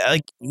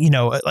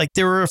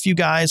there were a few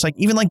guys, like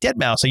even like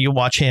Deadmau5, like you'll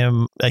watch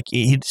him, like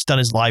he's done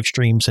his live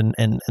streams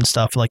and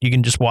stuff, like you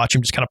can just watch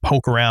him just kind of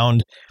poke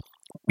around,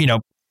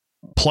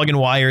 plugging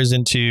wires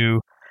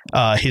into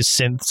his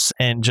synths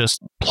and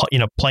just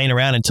playing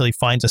around until he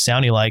finds a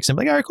sound he likes, and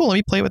like, all right, cool, let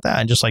me play with that,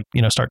 and just like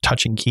start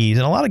touching keys.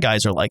 And a lot of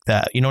guys are like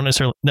that. You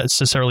don't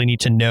necessarily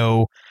need to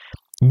know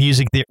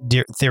music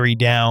theory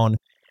down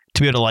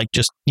to be able to like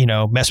just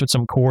mess with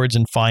some chords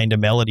and find a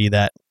melody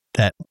that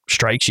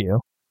strikes you.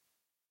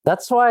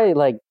 That's why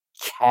like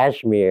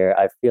Kashmir,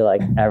 I feel like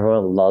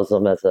everyone loves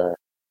him as a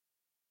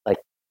like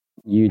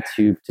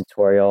YouTube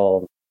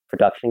tutorial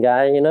production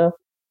guy,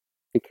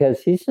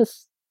 because he's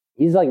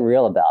like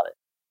real about it.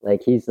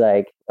 Like he's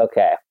like,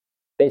 okay,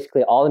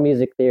 basically all the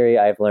music theory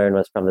I've learned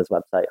was from this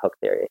website, Hook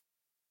Theory.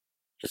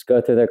 Just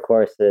go through their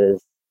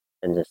courses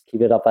and just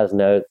keep it up as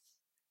notes,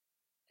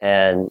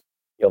 and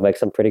you'll make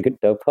some pretty good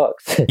dope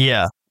hooks.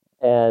 Yeah.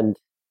 And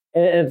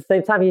at the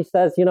same time, he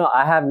says,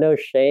 I have no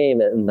shame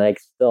in like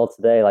still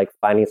today, like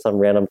finding some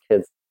random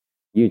kid's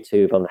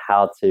YouTube on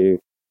how to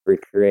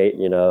recreate,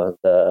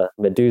 the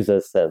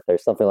Medusa synth or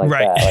something like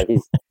that. Like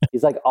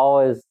he's like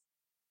always,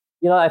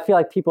 I feel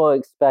like people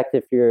expect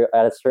if you're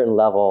at a certain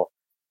level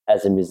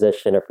as a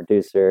musician or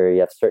producer, you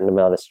have a certain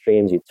amount of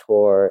streams, you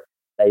tour,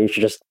 that you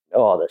should just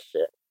know all this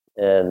shit,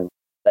 and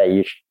that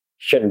you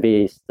shouldn't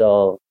be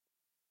still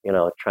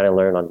trying to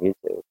learn on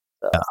YouTube.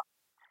 So. Yeah.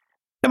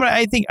 No, but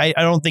I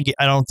don't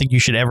think you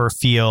should ever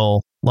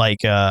feel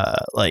like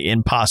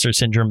imposter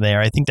syndrome there.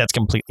 I think that's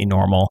completely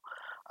normal.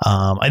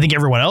 I think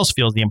everyone else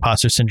feels the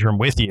imposter syndrome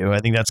with you. I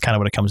think that's kind of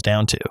what it comes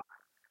down to.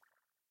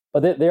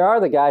 But there are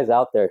the guys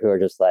out there who are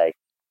just like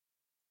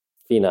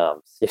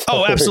phenoms. You know?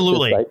 Oh,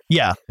 absolutely. Like,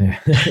 yeah.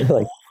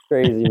 like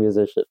crazy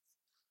musicians.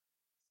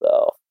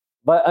 So,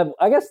 but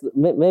I guess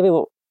maybe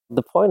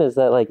the point is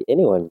that like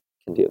anyone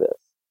can do this.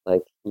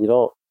 Like you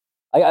don't.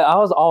 I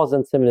was always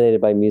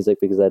intimidated by music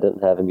because I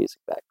didn't have a music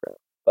background.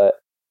 But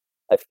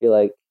I feel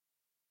like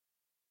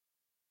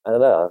I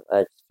don't know. I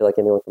just feel like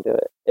anyone can do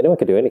it. Anyone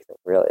can do anything,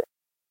 really.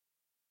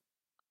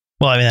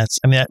 Well, that's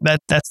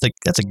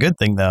a good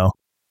thing though.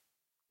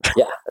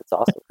 Yeah, that's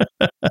awesome.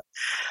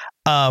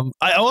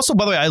 I also,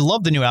 by the way, I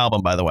love the new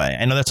album, by the way.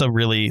 I know that's a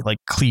really like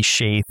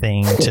cliche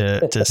thing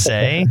to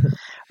say.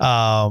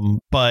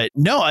 But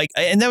no,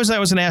 and that was what I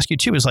was going to ask you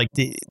too, is like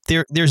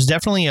there's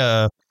definitely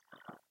I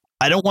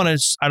don't want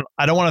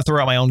to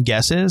throw out my own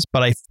guesses,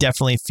 but I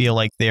definitely feel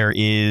like there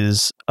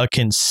is a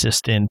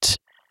consistent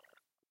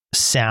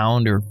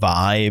sound or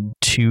vibe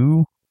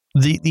to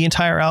the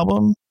entire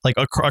album, like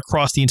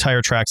across the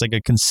entire tracks, like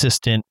a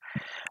consistent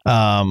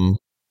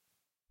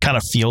kind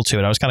of feel to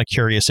it. I was kind of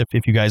curious if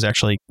you guys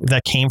actually, if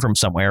that came from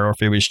somewhere, or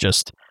if it was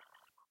just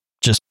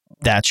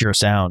that's your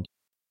sound.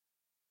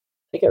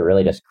 I think it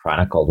really just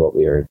chronicled what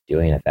we were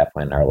doing at that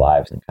point in our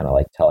lives and kind of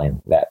like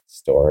telling that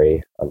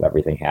story of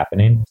everything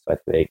happening. So I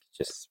think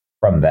just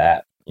from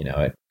that,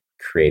 it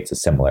creates a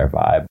similar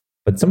vibe.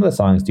 But some of the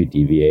songs do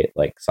deviate,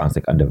 like songs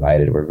like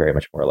Undivided were very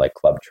much more like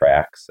club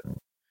tracks and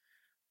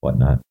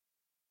whatnot.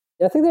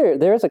 Yeah, I think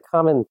there is a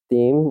common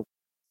theme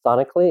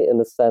sonically in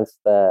the sense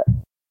that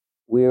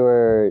we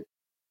were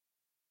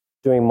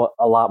doing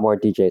a lot more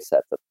DJ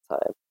sets at the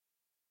time.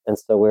 And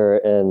so we were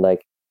in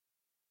like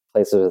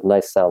places with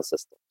nice sound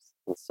systems.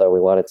 And so we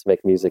wanted to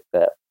make music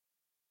that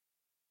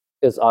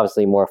is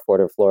obviously more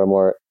 4-to-the-floor,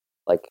 more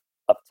like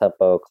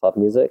up-tempo club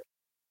music,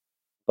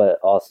 but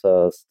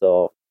also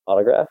still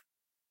Autograf.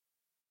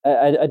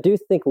 I do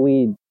think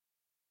we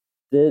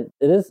did.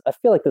 It is. I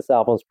feel like this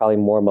album is probably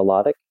more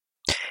melodic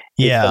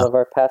than some of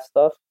our past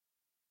stuff.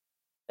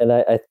 And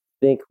I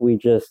think we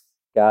just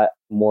got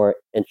more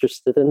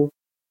interested in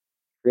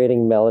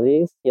creating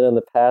melodies. In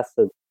the past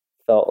it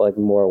felt like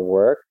more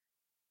work.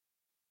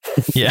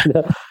 Yeah.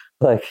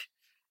 Like,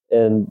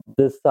 and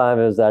this time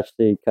it was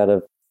actually kind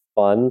of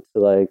fun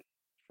to like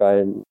try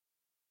and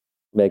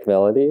make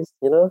melodies,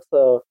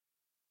 So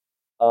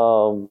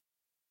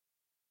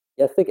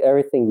I think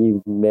everything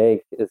you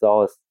make is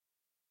always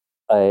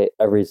a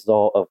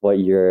result of what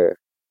you're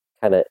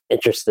kind of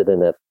interested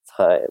in at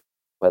the time,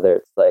 whether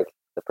it's like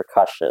the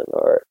percussion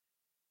or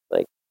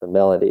like the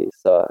melodies.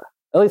 So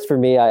at least for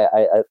me, I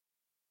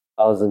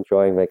was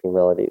enjoying making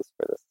melodies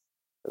for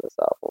this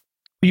album.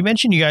 You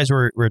mentioned you guys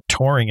were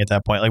touring at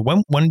that point. Like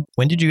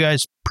when did you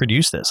guys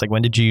produce this? Like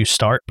when did you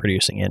start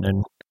producing it?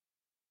 And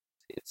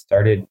it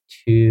started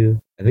I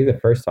think the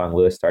first song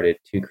Lewis started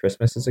 2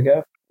 Christmases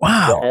ago.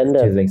 Wow.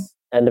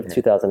 End of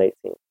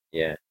 2018.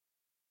 Yeah.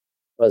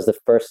 Was the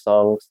first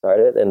song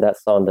started, and that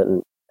song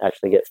didn't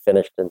actually get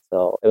finished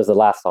until it was the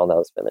last song that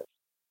was finished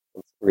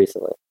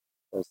recently.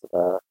 It was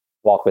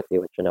 "Walk with You"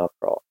 with Janelle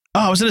Kroll.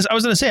 Oh, I was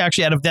gonna say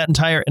actually, out of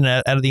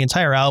the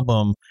entire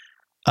album,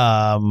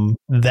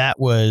 that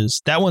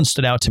one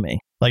stood out to me.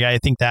 Like I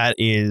think that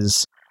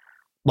is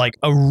like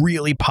a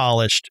really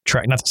polished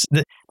track.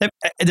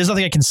 There's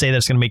nothing I can say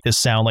that's going to make this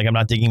sound like I'm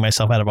not digging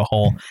myself out of a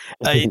hole.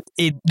 Out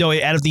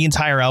of the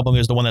entire album,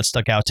 is the one that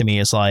stuck out to me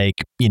as like,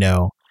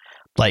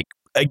 like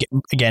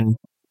again,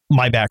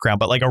 my background,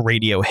 but like a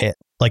radio hit.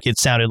 Like it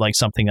sounded like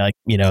something like,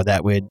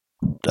 that would,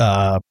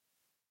 that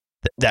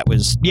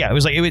was, it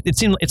was like,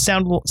 it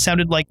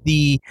sounded like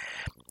the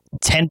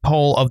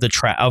tentpole of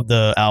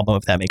the album,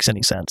 if that makes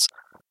any sense.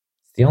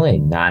 It's the only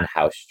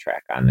non-house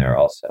track on there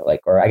also,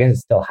 or I guess it's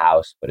still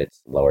house, but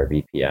it's lower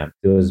BPM.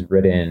 It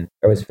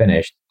was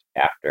finished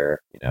after,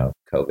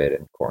 COVID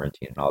and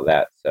quarantine and all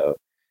that. So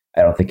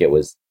I don't think it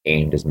was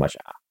aimed as much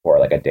for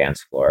like a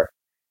dance floor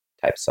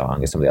type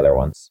song as some of the other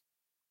ones.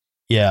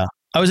 Yeah.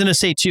 I was going to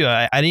say too,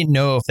 I didn't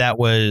know if that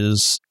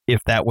was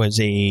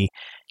a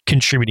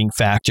contributing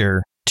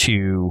factor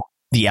to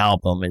the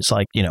album. It's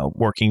like,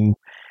 working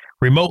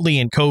remotely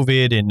in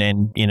COVID and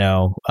then,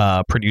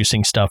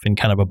 producing stuff in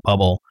kind of a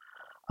bubble.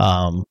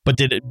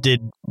 But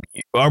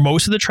are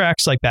most of the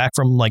tracks like back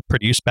from like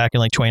produced back in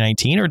like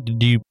 2019, or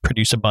did you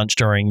produce a bunch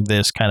during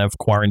this kind of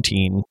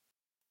quarantine?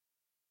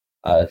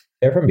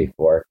 They're from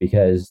before,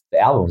 because the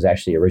album was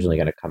actually originally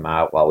going to come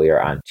out while we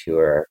were on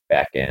tour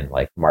back in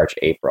like March,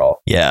 April.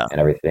 Yeah. And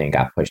everything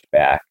got pushed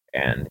back,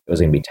 and it was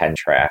going to be 10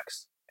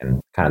 tracks, and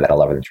kind of that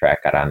 11th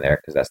track got on there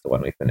because that's the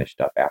one we finished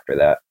up after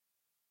that.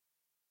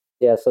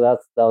 Yeah. So that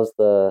was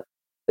the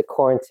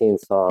quarantine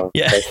song.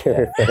 Yeah.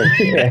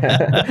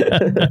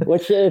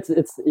 Which it's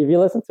if you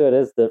listen to it,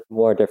 is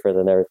more different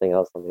than everything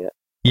else on the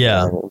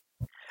album.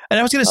 And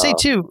I was going to say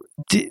too,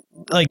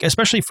 like,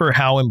 especially for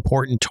how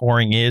important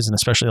touring is, and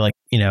especially like,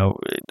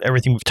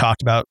 everything we've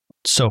talked about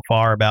so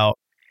far about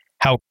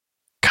how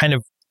kind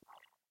of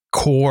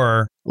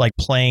core like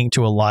playing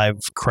to a live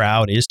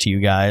crowd is to you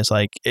guys.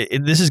 Like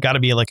this has got to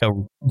be like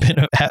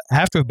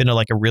have to have been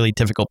like a really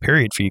difficult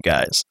period for you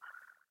guys.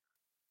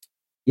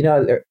 You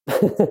know, there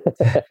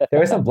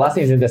were some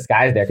blessings in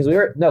disguise there because we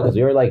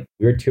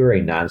were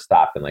touring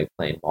nonstop and like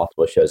playing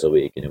multiple shows a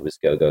week, and it was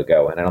go go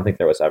go. And I don't think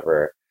there was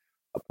ever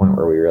a point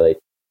where we really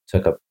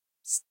took a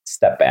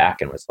step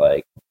back and was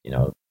like, you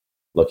know,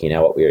 looking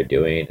at what we were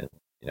doing. And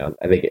you know,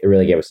 I think it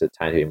really gave us the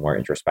time to be more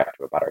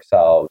introspective about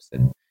ourselves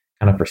and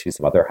kind of pursue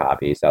some other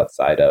hobbies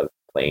outside of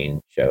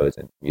playing shows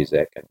and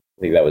music. And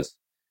I think that was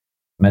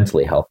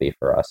mentally healthy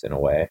for us in a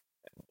way.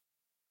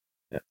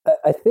 Yeah.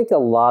 I think a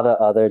lot of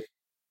other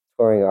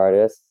touring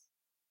artists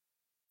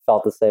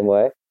felt the same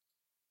way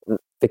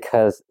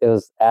because it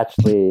was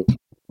actually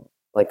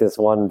like this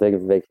one big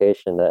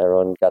vacation that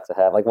everyone got to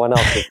have. Like, when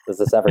else is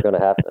this ever going to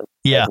happen?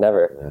 Yeah. Like,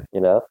 never,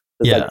 you know?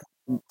 It's like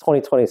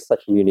 2020 is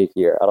such a unique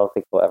year. I don't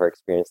think we'll ever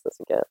experience this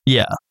again.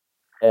 Yeah.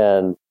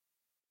 And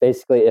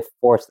basically it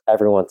forced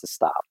everyone to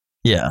stop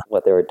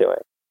what they were doing.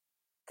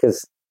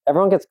 Because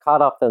everyone gets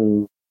caught up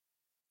in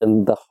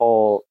the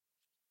whole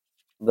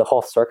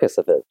circus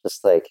of it.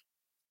 Just like,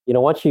 you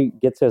know, once you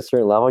get to a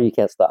certain level, you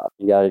can't stop.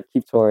 You got to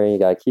keep touring. You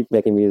got to keep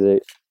making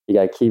music. You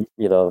got to keep,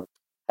 you know,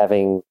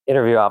 having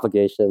interview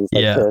obligations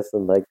like this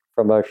and like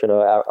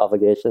promotional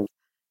obligations.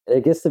 And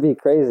it gets to be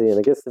crazy and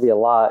it gets to be a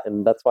lot.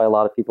 And that's why a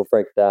lot of people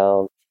break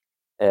down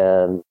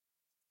and,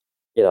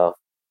 you know,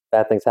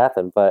 bad things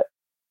happen. But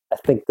I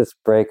think this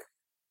break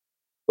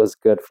was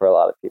good for a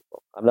lot of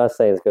people. I'm not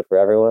saying it's good for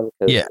everyone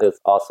because it's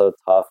also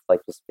tough,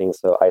 like just being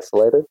so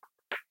isolated.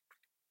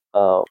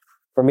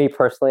 For me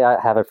personally, I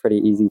have a pretty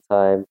easy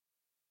time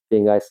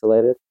being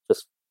isolated,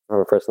 just from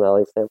a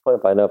personality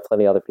standpoint. But I know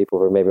plenty of other people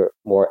who are maybe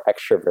more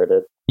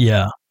extroverted,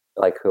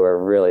 like who are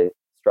really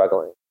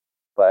struggling.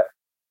 But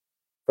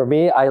for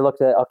me, I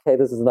looked at, okay,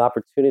 this is an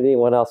opportunity.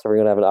 When else are we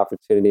going to have an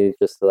opportunity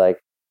just to like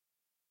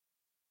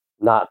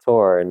not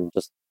tour and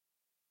just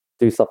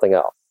do something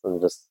else and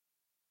just,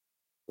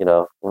 you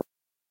know,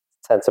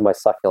 tend to my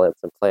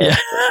succulents and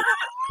plants.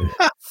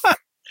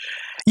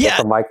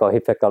 For Michael,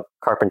 he picked up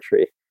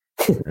carpentry.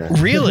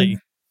 Really?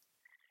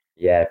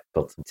 Yeah,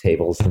 built some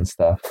tables and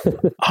stuff.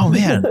 Oh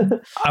man,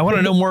 I want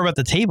to know more about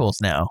the tables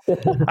now.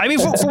 I mean,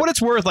 for what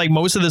it's worth, like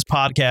most of this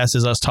podcast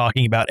is us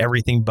talking about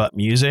everything but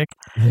music.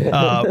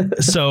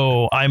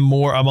 So I'm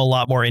a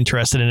lot more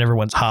interested in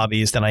everyone's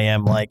hobbies than I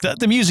am like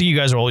the music you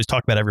guys are always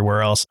talking about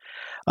everywhere else.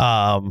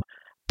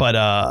 But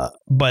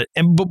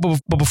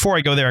before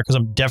I go there, because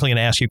I'm definitely going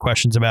to ask you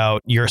questions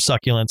about your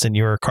succulents and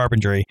your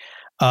carpentry.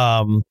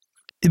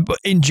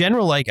 In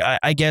general, like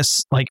I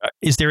guess, like,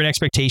 is there an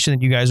expectation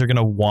that you guys are going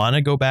to want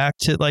to go back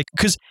to, like,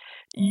 because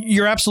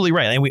you're absolutely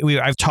right. And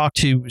I've talked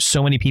to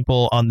so many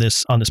people on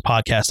this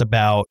podcast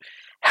about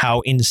how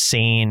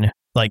insane,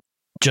 like,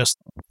 just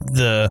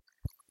the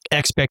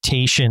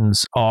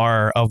expectations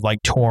are of like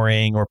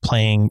touring or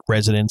playing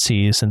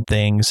residencies and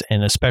things,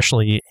 and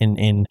especially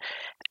in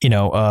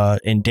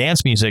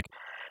dance music.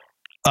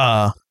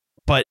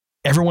 But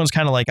everyone's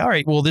kind of like, all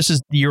right, well,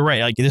 you're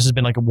right. Like, this has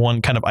been like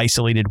one kind of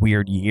isolated,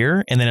 weird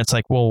year. And then it's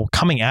like, well,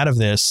 coming out of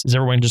this, is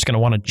everyone just going to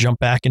want to jump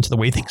back into the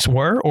way things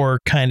were, or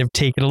kind of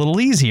take it a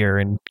little easier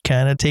and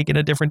kind of take it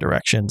a different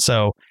direction?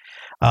 So,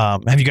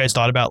 have you guys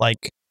thought about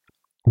like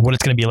what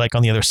it's going to be like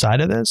on the other side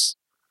of this?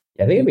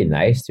 Yeah, I think it'd be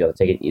nice to be able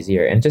to take it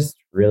easier and just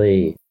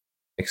really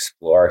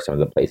explore some of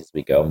the places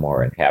we go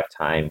more and have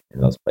time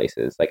in those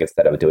places. Like,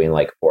 instead of doing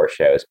like 4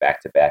 shows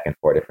back to back in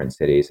 4 different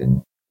cities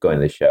and going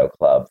to the show,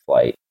 club,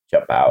 flight,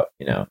 jump out,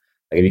 you know,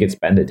 like if you could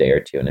spend a day or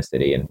 2 in a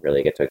city and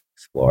really get to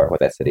explore what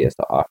that city has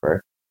to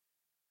offer.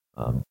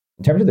 In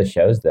terms of the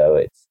shows, though,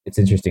 it's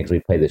interesting because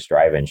we played this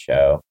drive-in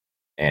show,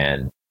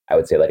 and I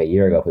would say like a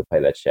year ago, if we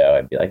played that show,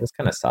 I'd be like, this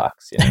kind of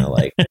sucks, you know,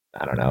 like,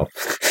 I don't know.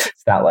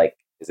 It's not like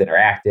it's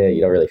interactive.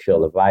 You don't really feel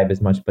the vibe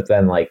as much, but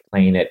then like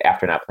playing it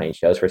after not playing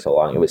shows for so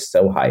long, it was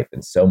so hype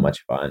and so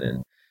much fun.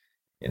 And,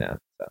 you know,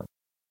 so.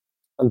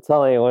 I'm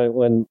telling you,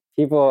 when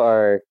people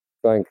are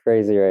going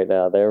crazy right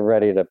now, they're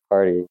ready to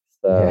party.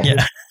 So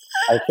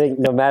I think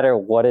no matter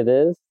what it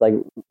is, like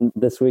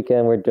this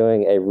weekend, we're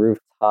doing a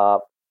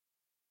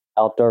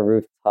outdoor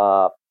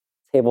rooftop,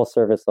 table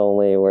service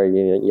only, where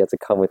you have to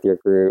come with your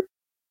group.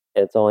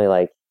 It's only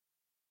like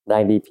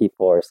 90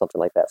 people or something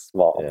like that,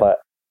 small. But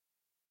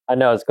I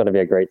know it's going to be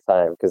a great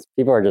time because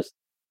people are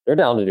they're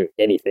down to do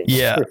anything.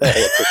 Yeah.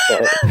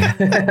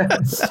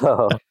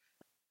 So,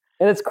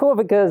 and it's cool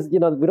because, you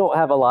know, we don't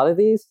have a lot of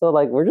these. So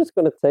like, we're just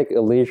going to take a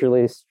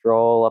leisurely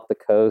stroll up the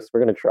coast.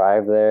 We're going to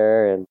drive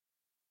there and,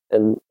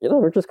 you know,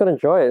 we're just going to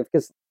enjoy it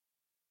because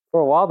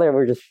for a while there,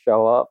 we just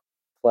show up,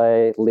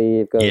 play,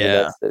 leave, go to the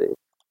next city.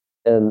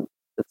 And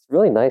it's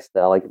really nice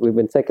now. Like, we've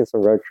been taking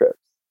some road trips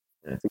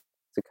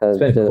to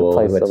kind of cool.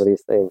 play some of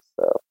these things.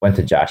 So went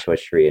to Joshua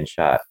Tree and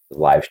shot the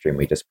live stream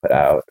we just put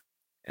out.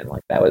 And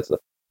like, that was a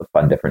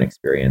fun, different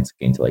experience,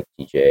 getting to like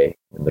DJ in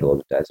the middle of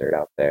the desert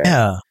out there.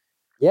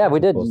 Yeah, we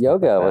did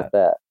yoga with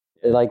that.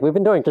 Like, we've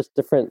been doing just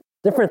different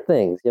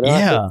things, you know?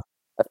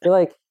 I feel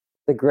like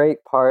the great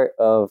part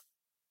of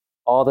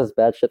all this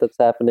bad shit that's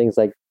happening is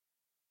like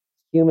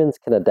humans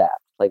can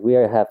adapt. Like we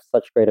have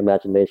such great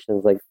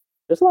imaginations. Like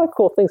there's a lot of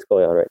cool things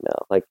going on right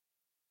now. Like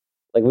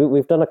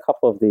we've done a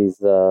couple of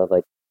these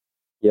like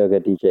yoga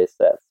DJ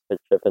sets, which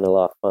have been a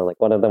lot of fun. Like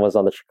one of them was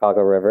on the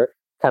Chicago River,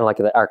 kind of like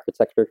the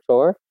architecture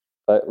tour.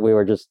 But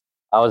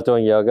I was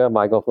doing yoga.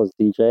 Michael was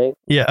DJing.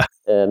 Yeah.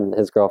 And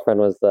his girlfriend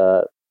was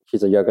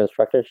she's a yoga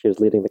instructor. She was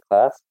leading the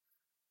class.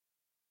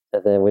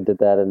 And then we did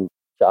that in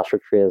Joshua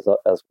Tree as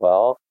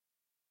well.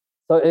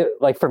 So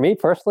like for me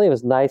personally, it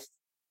was nice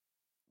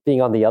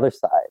being on the other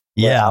side.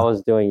 Yeah. I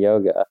was doing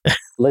yoga,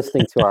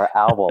 listening to our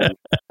album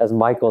as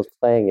Michael's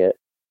playing it.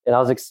 And I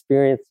was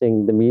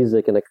experiencing the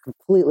music in a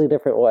completely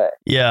different way.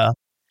 Yeah.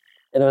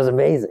 And it was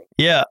amazing.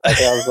 Yeah.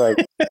 Like, I was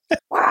like,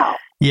 wow.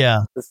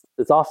 Yeah.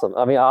 It's awesome.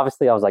 I mean,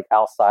 obviously I was like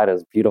outside, it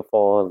was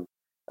beautiful, and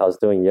I was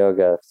doing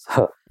yoga.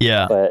 So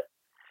yeah. So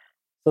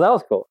that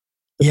was cool.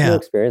 Just yeah. New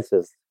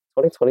experiences.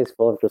 2020 is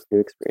full of just new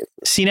experiences.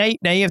 See,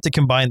 now you have to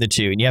combine the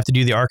two, and you have to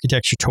do the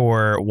architecture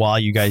tour while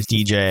you guys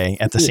DJ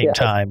at the same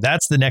time.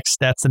 That's the next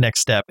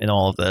step in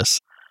all of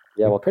this.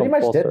 Yeah, well, pretty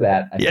much did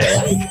that. I feel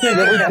like.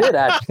 Yeah, we did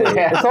actually.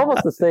 Yeah. It's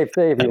almost the same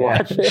thing if you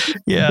watch it.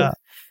 Yeah.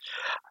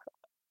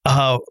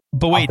 But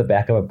wait, off the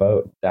back of a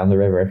boat down the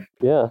river.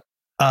 Yeah.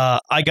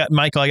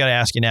 Michael, I got to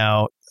ask you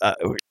now.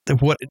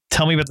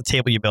 Tell me about the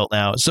table you built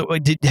now. So,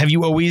 have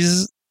you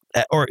always,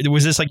 or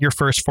was this like your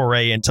first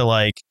foray into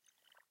like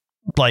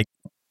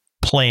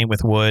playing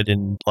with wood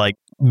and like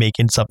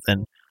making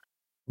something?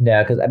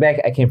 No, because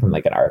I came from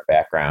like an art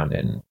background,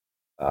 and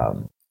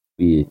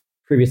we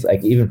previously,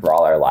 like even for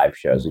all our live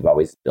shows, we've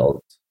always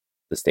built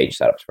the stage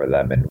setups for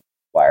them and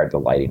wired the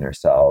lighting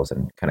ourselves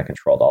and kind of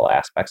controlled all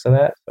aspects of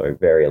that. So we're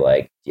very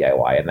like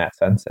DIY in that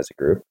sense as a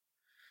group.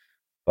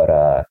 But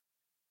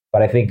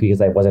I think because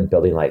I wasn't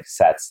building like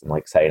sets and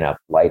like setting up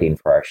lighting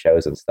for our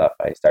shows and stuff,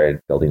 I started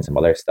building some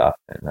other stuff.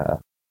 And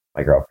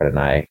my girlfriend and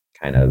I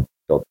kind of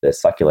built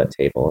this succulent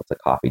table. It's a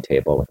coffee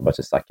table with a bunch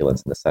of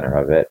succulents in the center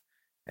of it,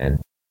 and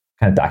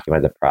kind of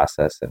documented the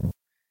process and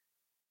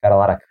got a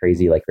lot of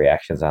crazy like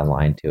reactions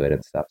online to it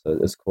and stuff. So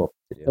it was cool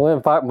to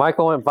do.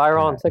 Michael went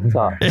viral on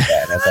TikTok.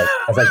 Yeah, and that's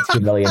like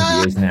 2 million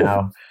views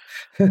now.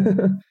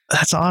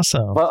 That's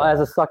awesome. Well, as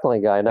a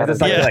suckling guy, not as a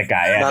succulent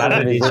guy, not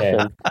a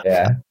musician.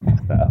 Yeah.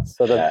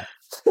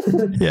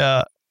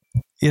 Yeah.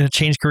 You know,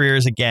 change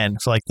careers again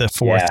for like the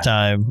fourth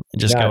time.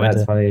 And just go into.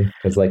 That's funny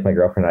because like my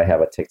girlfriend and I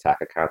have a TikTok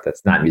account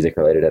that's not music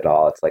related at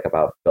all. It's like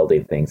about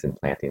building things and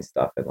planting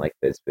stuff, and like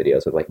there's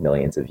videos with like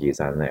millions of views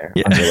on there,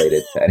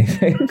 unrelated to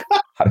anything.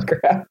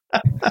 Autograf.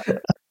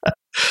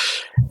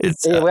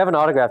 We have an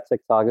autograph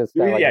TikTok. It's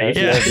kind of like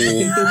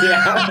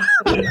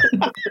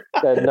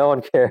that no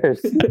one cares,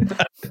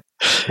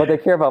 but they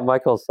care about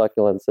Michael's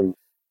succulents and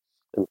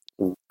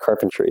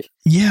carpentry.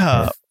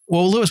 Yeah.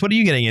 Well, Lewis, what are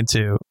you getting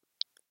into?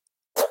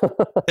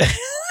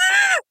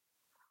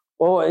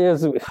 Well,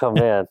 oh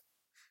man,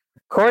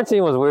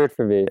 quarantine was weird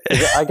for me.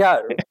 I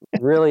got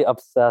really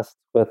obsessed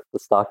with the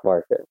stock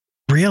market.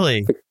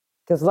 Really?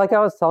 Because like I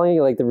was telling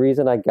you, like the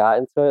reason I got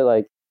into it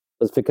like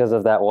was because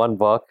of that one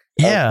book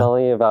I was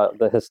telling you about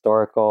the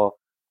historical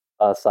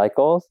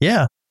cycles.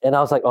 Yeah. And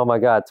I was like, oh my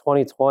God,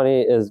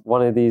 2020 is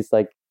one of these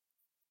like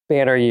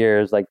banner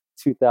years, like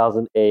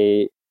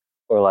 2008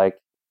 or like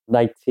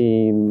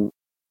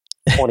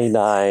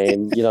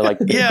 1929, you know, like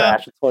the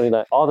crash of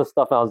 29, all this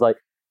stuff. And I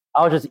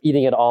was just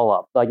eating it all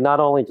up. Like not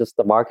only just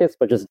the markets,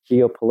 but just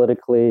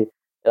geopolitically.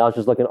 And I was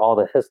just looking at all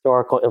the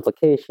historical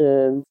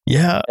implications.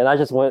 Yeah. And I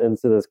just went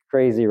into this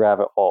crazy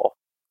rabbit hole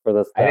for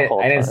this. I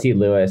didn't see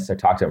Lewis or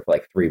talk to him for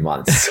like 3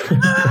 months.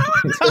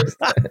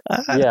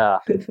 Yeah.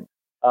 It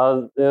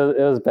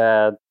was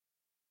bad.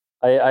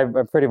 I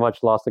pretty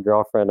much lost a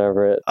girlfriend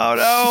over it. Oh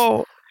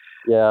no.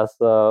 Yeah.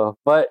 So,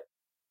 but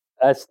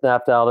I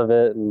snapped out of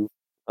it and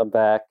I'm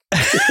back.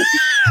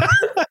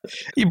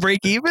 You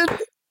break even?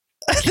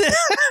 It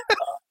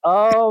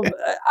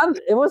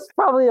was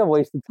probably a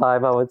waste of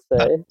time, I would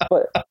say,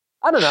 but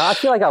I don't know. I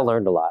feel like I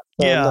learned a lot.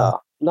 So no,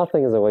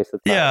 nothing is a waste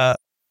of time. Yeah.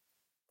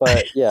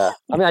 But yeah,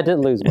 I mean, I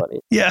didn't lose money.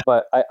 Yeah.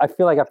 But I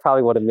feel like I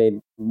probably would have made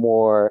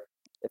more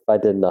if I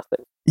did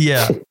nothing.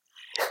 Yeah.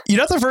 You're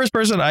not the first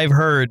person I've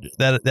heard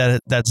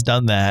that's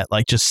done that.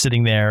 Like just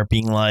sitting there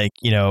being like,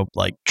 you know,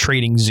 like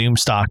trading Zoom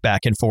stock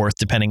back and forth,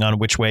 depending on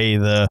which way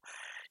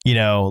you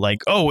know, like,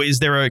 oh, is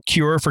there a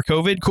cure for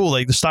COVID? Cool.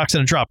 Like the stock's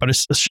going to drop. I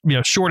just, you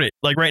know, short it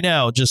like right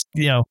now, just,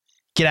 you know,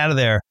 get out of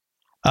there.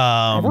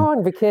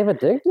 Everyone became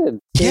addicted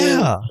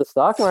to the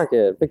stock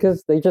market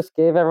because they just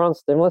gave everyone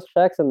stimulus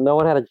checks and no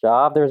one had a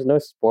job. There was no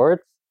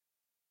sports.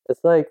 It's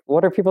like,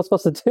 what are people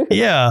supposed to do?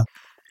 Yeah.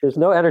 There's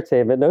no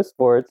entertainment, no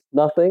sports,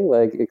 nothing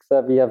like,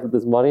 except you have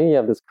this money, you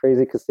have this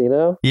crazy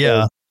casino.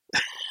 Yeah.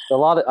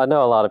 I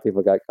know a lot of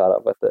people got caught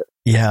up with it.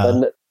 Yeah.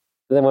 But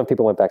then when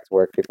people went back to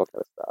work, people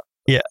kind of stopped.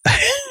 Yeah.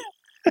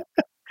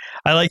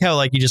 I like how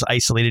like you just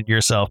isolated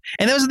yourself.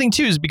 And that was the thing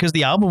too, is because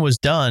the album was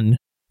done,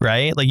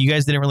 right? Like you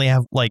guys didn't really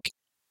have like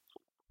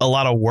a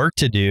lot of work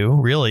to do,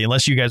 really,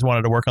 unless you guys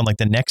wanted to work on like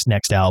the next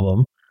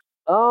album.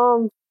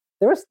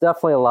 There was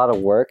definitely a lot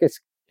of work.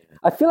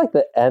 I feel like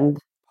the end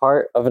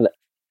part of a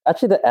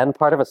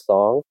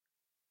song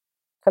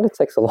kind of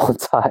takes a long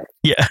time.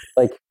 Yeah.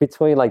 Like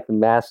between like the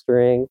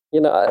mastering,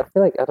 I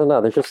feel like, I don't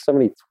know, there's just so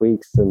many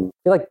tweaks, and I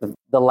feel like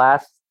the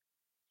last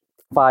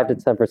 5 to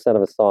 10%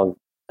 of a song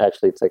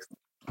actually takes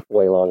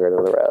way longer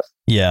than the rest.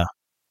 Yeah.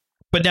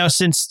 But now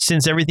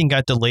since everything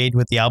got delayed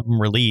with the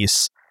album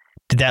release,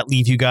 did that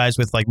leave you guys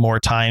with like more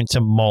time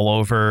to mull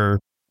over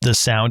the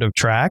sound of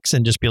tracks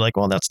and just be like,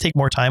 well, let's take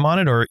more time on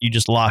it, or you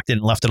just locked it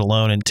and left it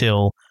alone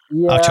until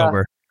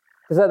October?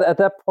 Because at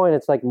that point,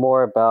 it's like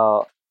more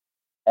about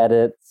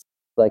edits,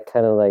 like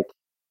kind of like,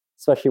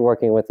 especially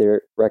working with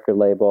your record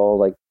label,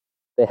 like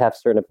they have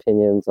certain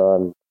opinions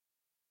on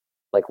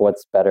like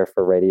what's better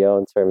for radio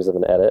in terms of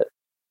an edit.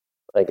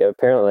 Like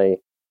apparently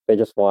they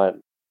just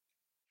want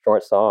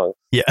short songs.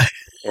 Yeah.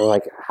 And we're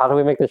like, how do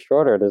we make this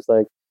shorter? There's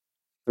like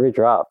 3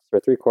 drops or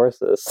 3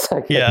 courses.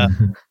 Yeah.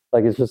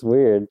 Like it's just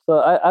weird. So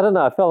I don't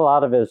know. I feel a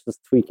lot of it is just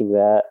tweaking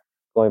that,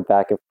 going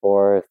back and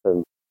forth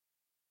and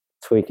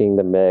tweaking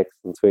the mix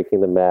and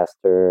tweaking the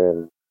master,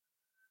 and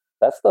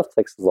that stuff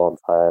takes a long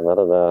time. I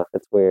don't know.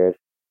 It's weird.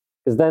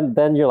 Because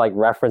then you're like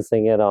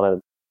referencing it on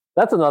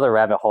that's another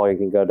rabbit hole you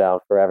can go down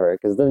forever,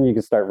 because then you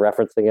can start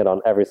referencing it on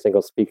every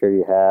single speaker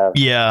you have.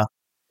 Yeah.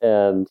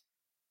 And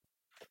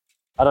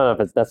I don't know if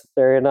it's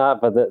necessary or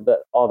not, but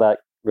all that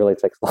really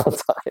takes a long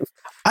time.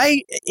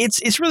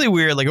 It's really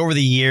weird. Like over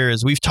the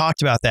years, we've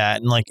talked about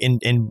that, and like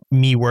in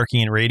me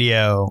working in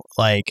radio,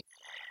 like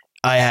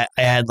I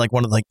had like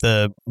one of like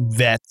the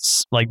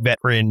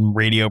veteran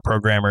radio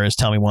programmers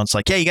tell me once,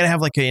 like, yeah, you gotta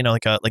have like a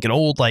like an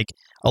old like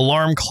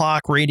alarm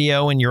clock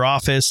radio in your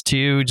office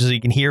too, just so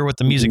you can hear what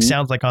the music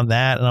sounds like on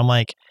that. And I'm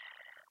like,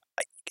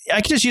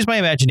 I can just use my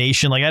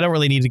imagination. Like I don't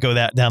really need to go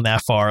down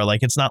that far.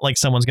 Like it's not like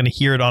someone's gonna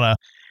hear it on a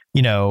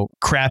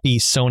crappy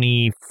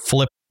Sony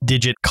flip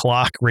digit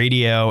clock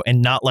radio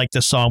and not like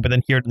the song, but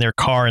then hear it in their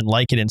car and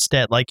like it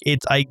instead. Like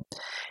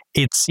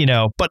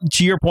but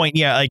to your point,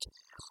 yeah, like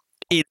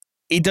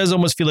it does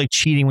almost feel like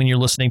cheating when you're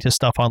listening to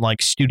stuff on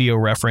like studio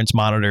reference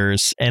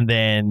monitors, and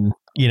then,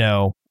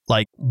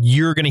 like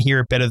you're going to hear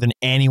it better than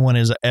anyone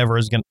is ever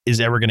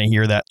going to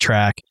hear that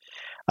track.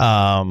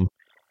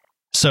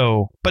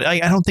 So, but I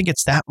don't think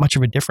it's that much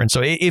of a difference.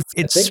 So if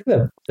it's, I think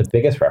the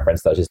biggest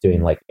reference though is just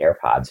doing like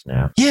AirPods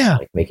now. Yeah.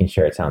 Like making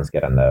sure it sounds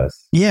good on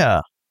those.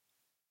 Yeah.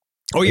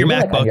 Or your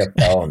MacBook. Like on your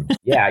phone.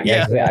 Yeah.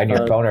 On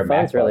your phone or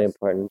phone's MacBook. Really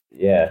important.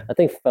 Yeah. I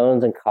think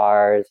phones and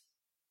cars,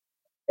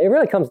 it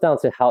really comes down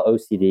to how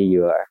OCD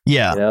you are.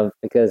 Yeah.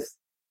 Because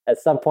at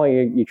some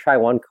point you try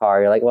one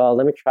car, you're like, well,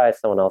 let me try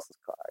someone else's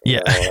car.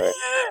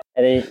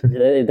 And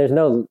then there's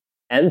no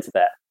end to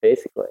that,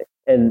 basically.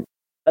 And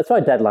that's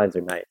why deadlines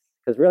are nice.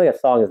 Because really a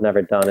song is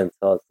never done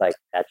until it's like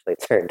actually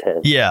turned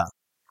in. Yeah.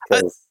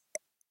 And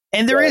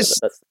that's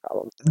the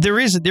problem. There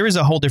is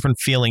a whole different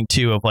feeling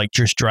too of like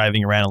just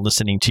driving around and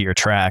listening to your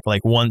track.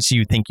 Like once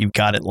you think you've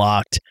got it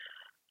locked,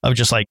 of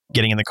just like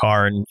getting in the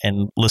car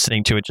and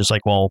listening to it, just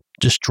like, well,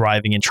 just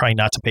driving and trying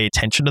not to pay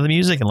attention to the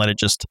music and let it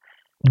just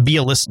be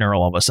a listener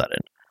all of a sudden.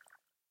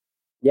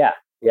 Yeah.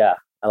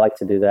 I like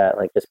to do that.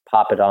 Like just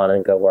pop it on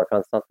and go work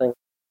on something.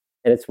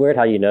 And it's weird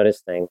how you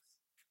notice things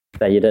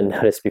that you didn't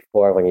notice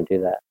before when you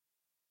do that.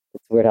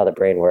 It's weird how the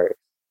brain works.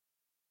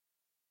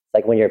 It's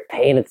like when you're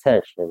paying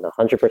attention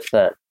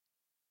 100%,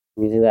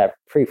 using that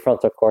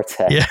prefrontal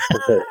cortex,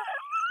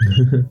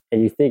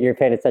 and you think you're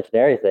paying attention to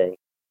everything.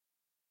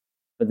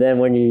 But then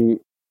when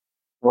you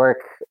work,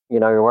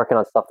 you're working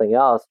on something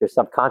else, your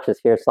subconscious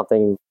hears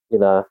something,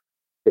 your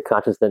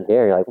conscious didn't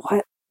hear. You're like,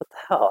 what? What the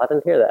hell? I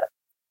didn't hear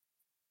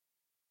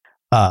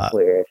that.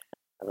 Weird.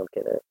 I don't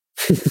get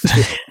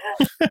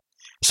it.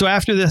 So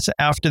after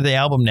the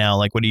album now,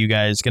 like, what are you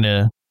guys going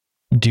to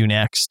do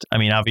next? I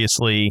mean,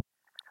 obviously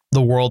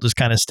the world is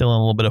kind of still in a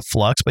little bit of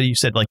flux, but you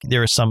said like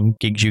there are some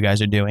gigs you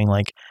guys are doing,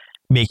 like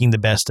making the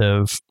best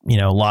of,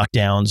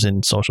 lockdowns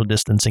and social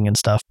distancing and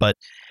stuff. But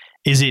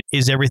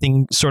is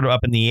everything sort of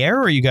up in the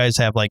air, or you guys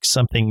have like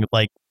something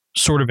like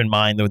sort of in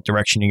mind, the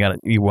direction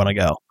you want to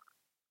go?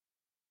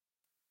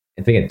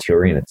 I think in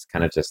touring, it's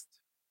kind of just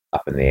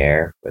up in the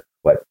air with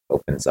what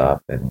opens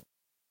up and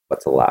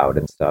what's allowed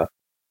and stuff.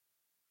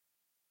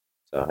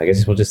 So I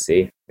guess we'll just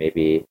see.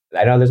 Maybe,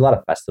 I know there's a lot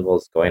of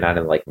festivals going on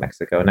in like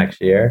Mexico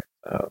next year.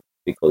 So it'd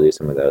be cool to do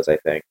some of those, I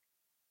think.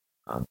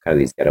 Kind of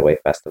these getaway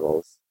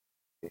festivals.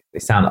 They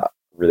sound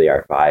really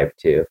our vibe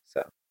too.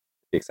 So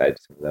be excited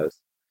to some of those.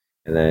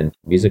 And then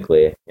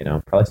musically,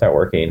 probably start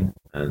working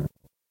on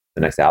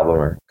the next album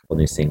or a couple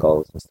new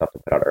singles and stuff to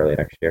put out early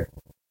next year.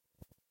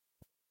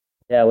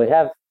 Yeah, we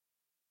have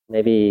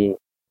maybe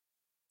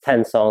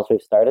 10 songs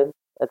we've started,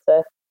 I'd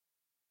say,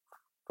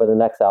 for the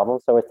next album.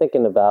 So we're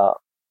thinking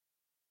about,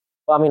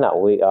 well, I mean, not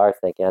we are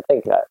thinking, I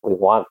think we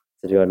want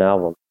to do an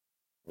album.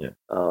 Yeah.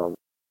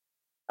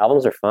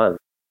 Albums are fun.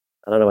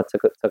 I don't know what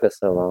took us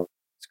so long.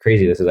 It's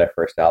crazy. This is our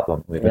first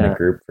album. We've been a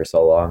group for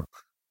so long.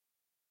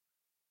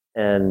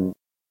 And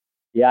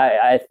yeah,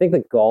 I think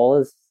the goal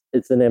is,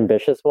 it's an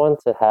ambitious one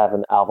to have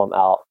an album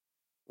out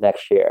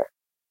next year.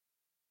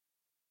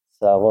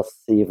 So we'll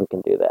see if we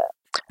can do that.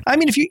 I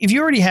mean, if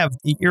you're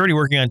already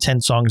working on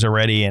 10 songs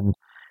already, and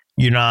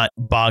you're not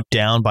bogged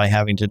down by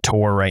having to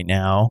tour right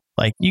now.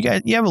 Like you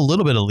have a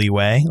little bit of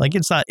leeway. Like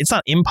it's not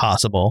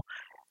impossible.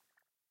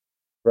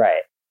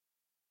 Right.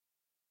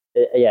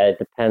 It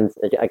depends.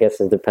 I guess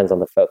it depends on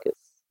the focus.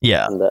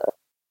 Yeah. And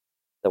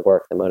the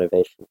work, the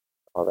motivation,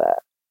 all that.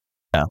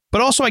 Yeah.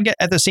 But also I get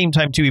at the same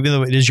time too, even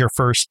though it is your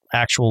first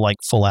actual like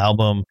full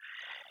album,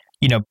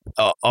 you know,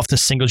 off the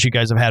singles you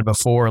guys have had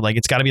before, like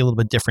it's got to be a little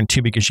bit different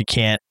too, because you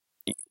can't,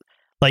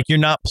 like, you're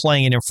not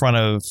playing it in front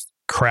of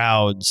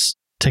crowds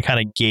to kind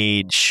of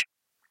gauge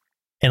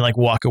and like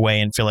walk away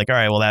and feel like, all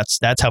right, well, that's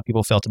how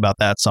people felt about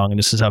that song, and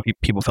this is how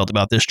people felt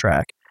about this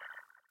track.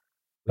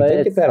 We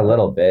did get that a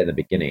little bit in the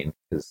beginning,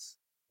 because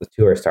the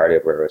tour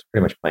started where it was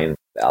pretty much playing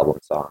the album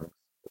songs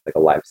with like a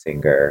live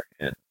singer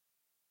and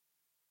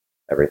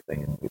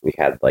everything. And we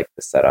had like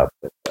the setup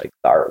with like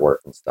the artwork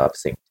and stuff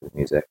synced to the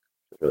music.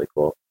 It was really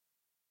cool.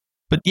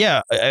 But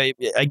yeah,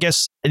 I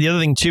guess the other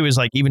thing too is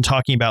like even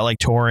talking about like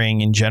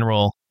touring in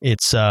general,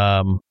 it's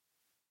the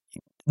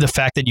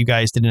fact that you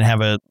guys didn't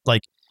have a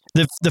like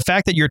the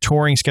fact that your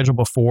touring schedule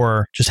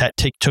before just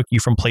took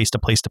you from place to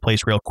place to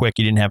place real quick.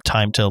 You didn't have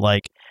time to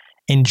like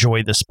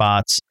enjoy the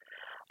spots.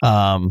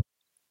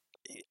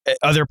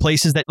 Other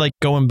places that like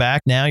going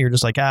back now, you're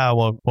just like,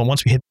 well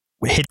once we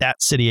hit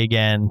that city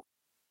again,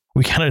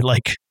 we kind of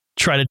like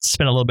try to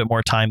spend a little bit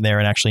more time there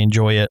and actually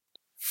enjoy it.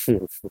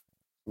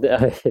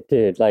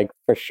 Dude, like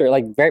for sure,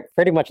 like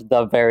pretty much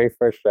the very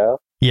first show.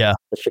 Yeah.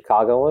 The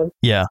Chicago one.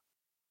 Yeah.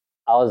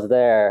 I was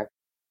there,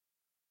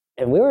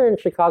 and we were in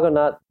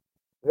Chicago.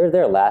 We were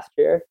there last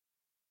year,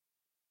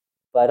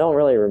 but I don't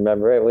really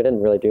remember it. We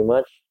didn't really do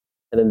much.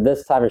 And then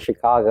this time in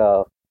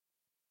Chicago,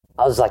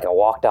 I was like a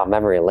walk down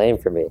memory lane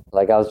for me.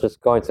 Like I was just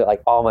going to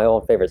like all my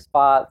old favorite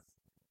spots,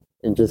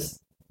 and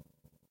just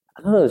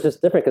I don't know, it was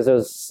just different because it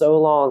was so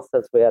long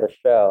since we had a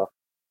show,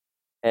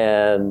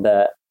 and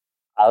I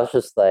was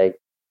just like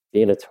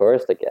being a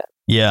tourist again.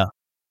 Yeah.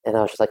 And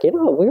I was just like, we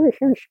were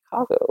here in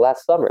Chicago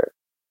last summer.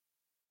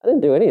 I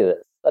didn't do any of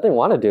this. I didn't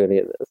want to do any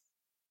of this.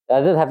 I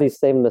didn't have these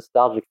same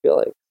nostalgic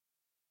feelings.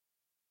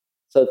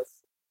 So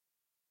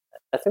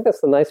I think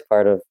that's the nice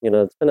part of,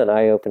 it's been an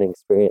eye-opening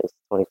experience,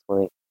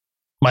 2020.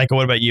 Michael,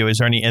 what about you? Is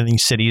there any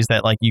cities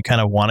that like you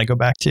kind of want to go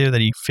back to that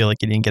you feel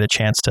like you didn't get a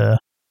chance to?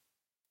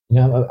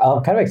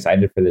 I'm kind of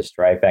excited for this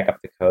drive back up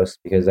the coast,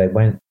 because I've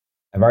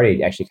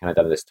already actually kind of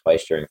done this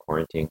twice during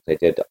quarantine. I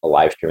did a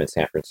live stream in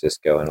San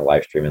Francisco and a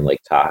live stream in Lake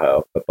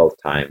Tahoe, but both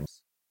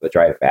times the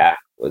drive back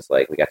was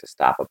like we got to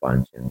stop a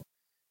bunch and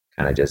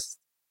kind of just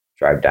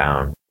drive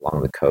down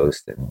along the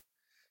coast and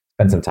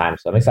spend some time.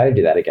 So I'm excited to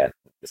do that again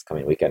this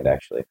coming weekend.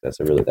 Actually, that's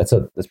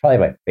probably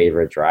my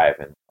favorite drive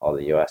in all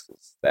the U.S.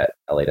 is that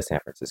LA to San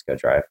Francisco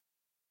drive.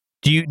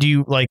 Do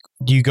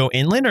you go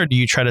inland, or do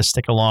you try to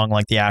stick along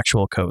like the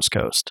actual coast,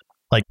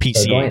 like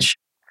PCH?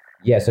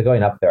 So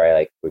going up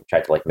there, we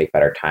tried to like make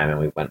better time, and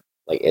we went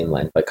like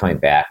inland. But coming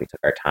back, we took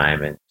our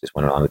time and just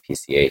went along the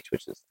PCH,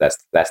 which is that's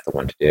the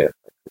one to do. Like,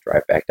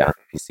 drive back down to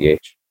PCH.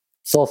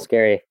 It's a little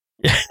scary.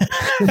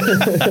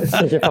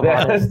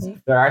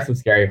 There are some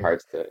scary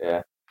parts to it.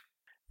 Yeah.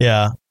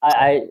 Yeah.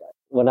 I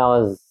when I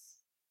was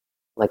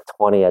like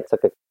 20, I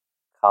took a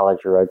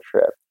college road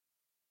trip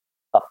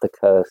up the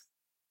coast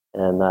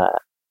and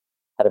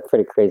had a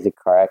pretty crazy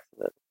car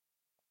accident.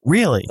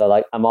 Really? So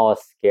like I'm always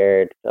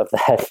scared of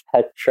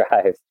that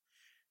drive.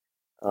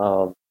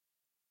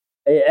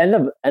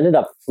 It ended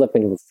up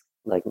flipping this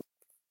like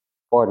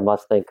Ford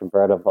Mustang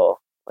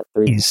convertible like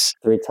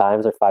three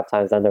times or 5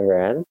 times end over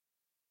end,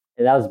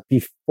 and that was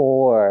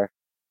before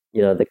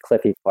the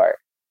cliffy part.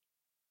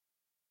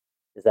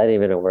 Is that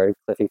even a word?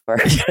 Cliffy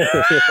part?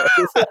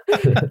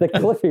 The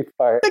cliffy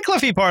part. The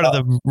cliffy part of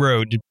the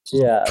road.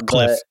 Yeah.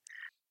 Cliff.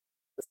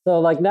 So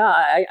like now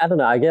I don't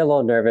know. I get a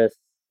little nervous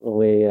when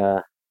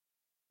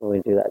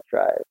we do that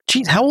drive.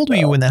 Jeez, how old were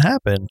you when that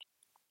happened?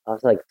 I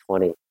was like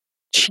 20.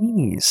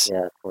 Jeez.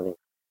 Yeah, 20.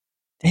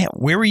 Damn,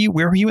 where were you?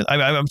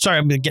 I'm sorry,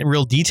 I'm getting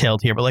real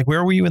detailed here, but like,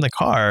 where were you in the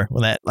car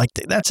when that? Like,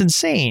 that's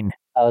insane.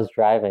 I was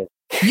driving.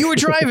 You were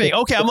driving.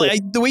 Okay, I'm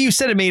like, the way you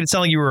said it made it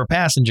sound like you were a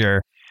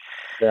passenger.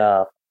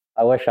 Yeah,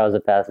 I wish I was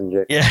a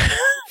passenger. Yeah.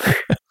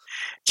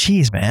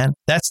 Jeez, man,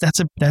 that's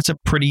a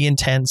pretty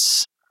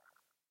intense.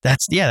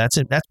 That's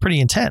pretty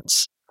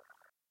intense.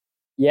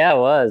 Yeah, it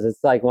was.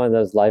 It's like one of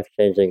those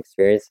life-changing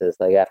experiences.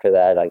 Like after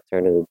that, I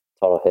turned into a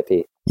total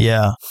hippie.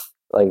 Yeah.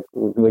 Like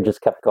we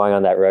just kept going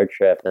on that road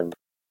trip, and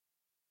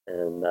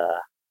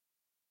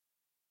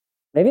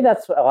maybe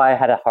that's why I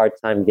had a hard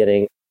time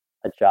getting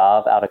a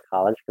job out of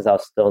college, because I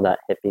was still in that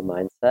hippie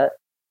mindset.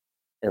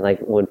 And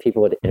like when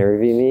people would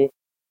interview me,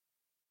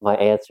 my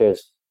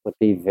answers would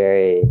be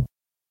very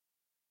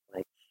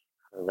like,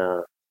 I don't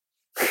know.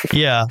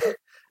 Yeah.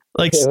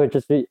 Like it would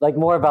just be like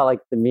more about like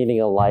the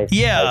meaning of life.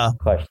 Yeah.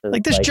 Questions.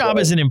 Like this job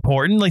isn't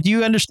important. Like, do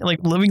you understand? Like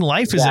living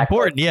life is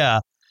important. Yeah.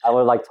 I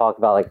would like talk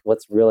about like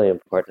what's really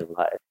important in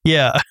life.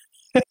 Yeah.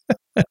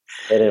 They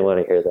didn't want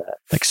to hear that.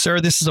 Like,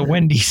 sir, this is a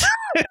Wendy's.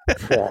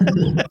 Yeah.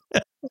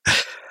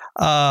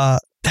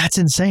 That's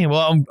insane.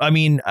 Well, I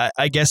mean,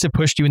 I guess it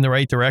pushed you in the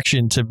right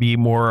direction to be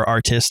more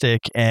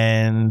artistic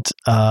and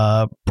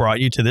brought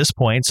you to this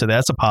point. So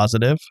that's a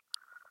positive.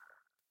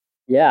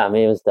 Yeah, I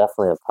mean, it was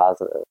definitely a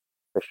positive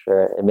for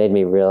sure. It made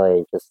me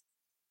really just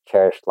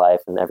cherish life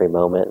in every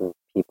moment and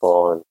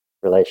people and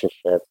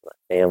relationships, my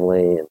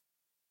family and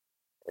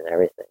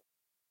everything.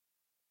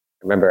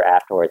 I remember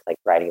afterwards, like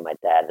writing my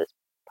dad this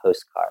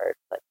postcard,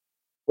 like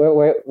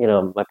where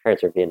my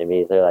parents are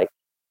Vietnamese. They're like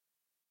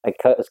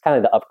it's kind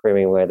of the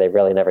upbringing where they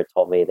really never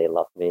told me they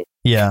loved me.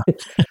 Yeah.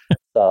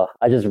 So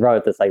I just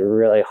wrote this like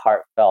really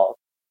heartfelt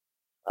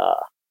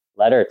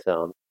letter to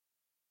him.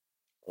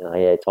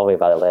 He told me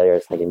about it later.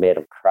 It's like he made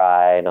him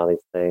cry and all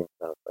these things.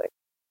 So I was like,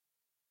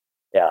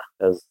 yeah,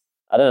 it was.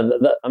 I don't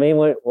know. I mean,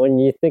 when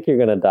you think you're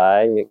gonna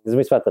die, because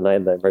we spent the night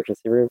in the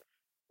emergency room,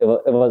 it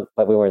was,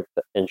 but we weren't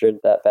injured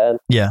that bad.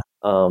 Yeah.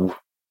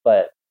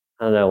 But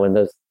I don't know, when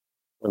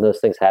those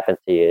things happen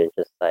to you, it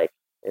just like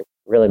it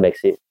really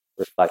makes you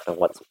reflect on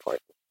what's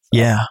important. So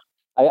yeah.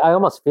 I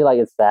almost feel like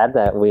it's sad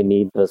that we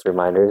need those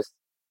reminders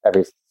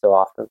every so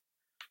often,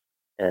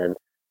 and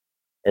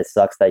it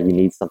sucks that you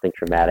need something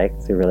traumatic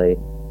to really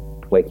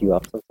wake you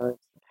up sometimes.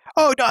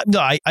 Oh no,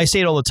 I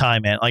say it all the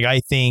time, man. Like I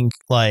think,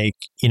 like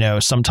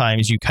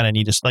sometimes you kind of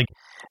need to like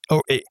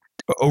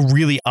a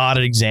really odd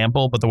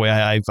example, but the way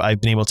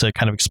I've been able to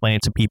kind of explain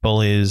it to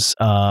people is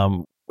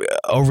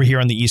over here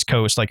on the East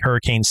Coast, like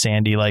Hurricane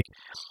Sandy, like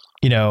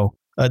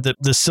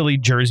the silly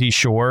Jersey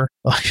Shore,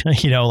 like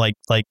Snooki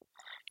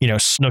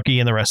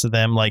and the rest of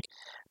them, like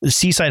the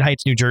Seaside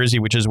Heights, New Jersey,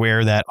 which is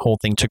where that whole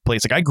thing took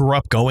place. Like I grew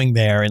up going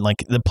there, and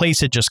like the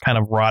place had just kind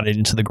of rotted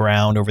into the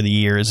ground over the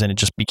years, and it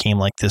just became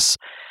like this,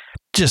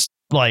 just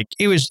like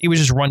it was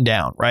just run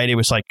down, right? It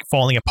was like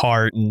falling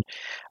apart, and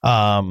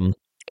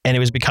it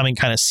was becoming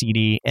kind of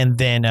seedy, and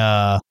then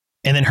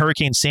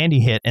Hurricane Sandy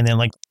hit, and then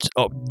like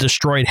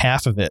destroyed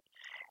half of it,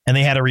 and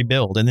they had to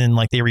rebuild, and then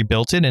like they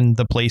rebuilt it, and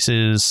the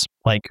places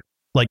like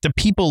the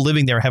people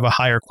living there have a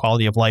higher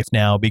quality of life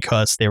now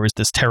because there was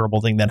this terrible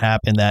thing that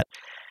happened that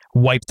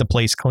wiped the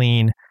place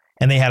clean,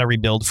 and they had to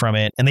rebuild from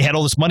it, and they had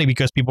all this money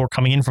because people were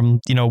coming in from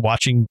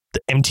watching the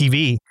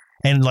MTV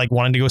and like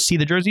wanting to go see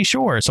the Jersey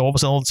Shore. So all of a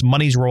sudden all this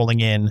money's rolling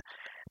in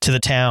to the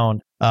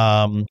town,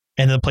 and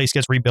the place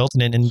gets rebuilt,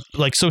 and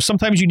like, so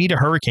sometimes you need a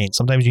hurricane,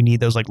 sometimes you need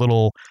those like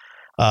little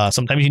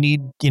sometimes you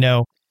need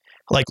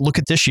like look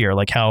at this year,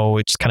 like how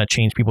it's kind of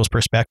changed people's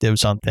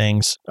perspectives on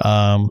things.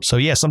 So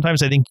yeah,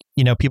 sometimes I think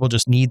people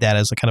just need that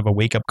as a kind of a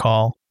wake up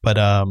call, but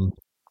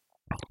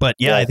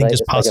yeah, I think like,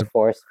 just positive, like a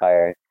forest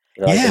fire.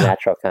 Like yeah, the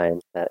natural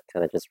kind that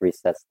kind of just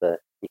resets the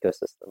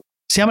ecosystem.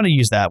 See, I'm going to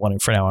use that one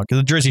for now on, because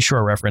the Jersey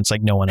Shore reference,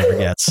 like no one ever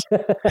gets.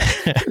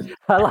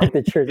 I like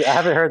the Jersey. I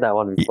haven't heard that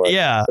one before.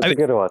 Yeah, that's a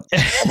good one.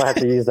 I might have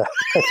to use that.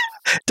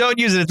 Don't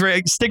use it.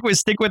 Stick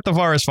with the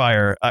forest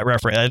fire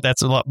reference.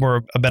 That's a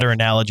better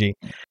analogy.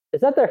 Is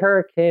that the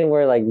hurricane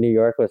where like New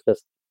York was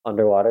just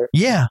underwater?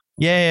 Yeah.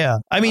 I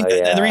mean,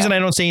 yeah. The reason I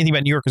don't say anything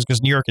about New York is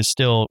because New York is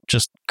still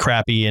just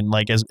crappy and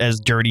like as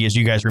dirty as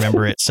you guys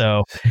remember it.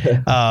 So,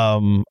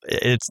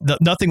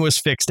 nothing was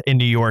fixed in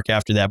New York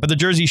after that. But the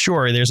Jersey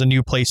Shore, there's a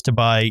new place to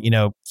buy,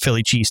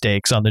 Philly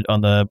cheesesteaks on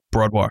the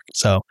Broadwalk.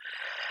 So,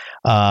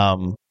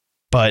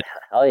 but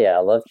hell yeah, I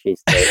love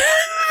cheesesteaks.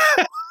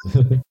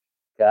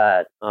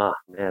 God, oh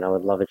man, I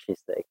would love a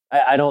cheesesteak.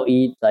 I don't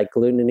eat like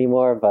gluten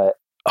anymore, but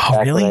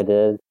back really? when I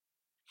did,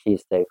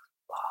 cheesesteaks.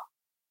 Wow.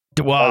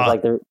 That was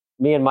like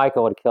me and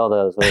Michael would kill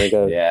those when we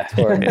go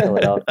tour in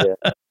Philadelphia.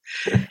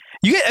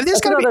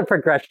 There's another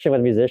progression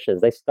with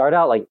musicians. They start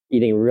out like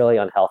eating really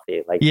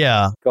unhealthy, like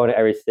going to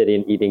every city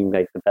and eating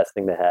like the best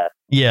thing they had.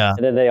 Yeah.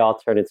 And then they all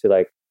turn into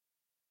like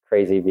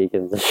crazy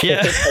vegans and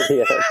shit.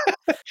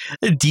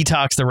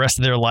 Detox the rest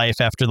of their life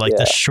after like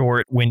the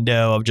short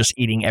window of just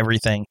eating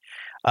everything.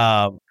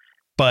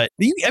 But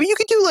you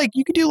could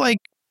do like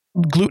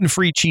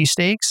gluten-free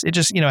cheesesteaks. It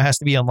just has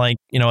to be on like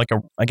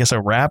I guess a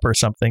wrap or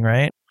something,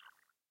 right?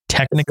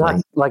 Technically,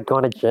 it's not like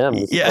going to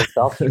gyms. Yeah, like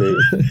South Street.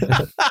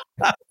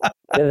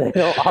 They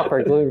don't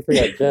offer gluten-free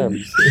at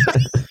gyms.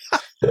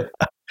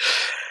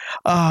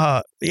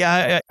 I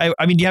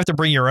mean, you have to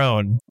bring your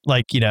own,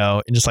 like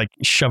and just like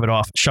shovel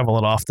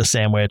it off the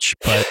sandwich.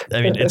 But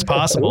I mean, it's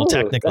possible. Ooh,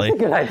 technically.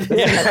 That's a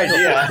good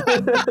idea.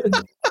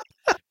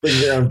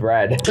 Bring your own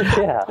bread.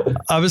 Yeah.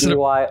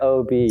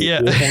 BYOB.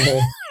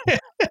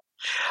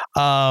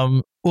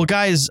 Yeah. Well,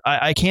 guys,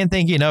 I can't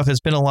thank you enough.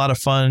 It's been a lot of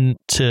fun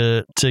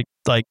to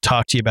like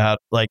talk to you about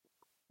like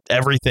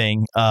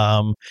everything.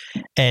 And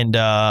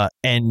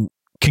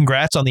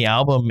congrats on the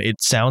album.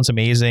 It sounds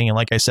amazing. And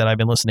like I said, I've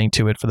been listening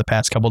to it for the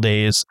past couple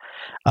days.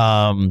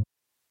 And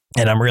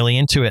I'm really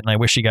into it, and I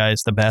wish you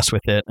guys the best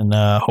with it. And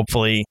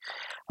hopefully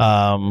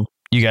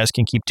you guys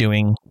can keep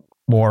doing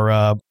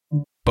more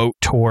boat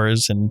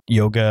tours and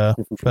yoga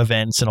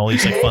events and all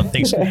these like fun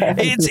things.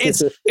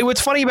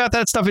 What's funny about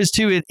that stuff is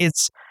too, and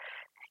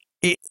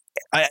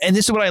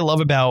this is what I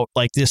love about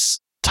like this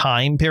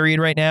time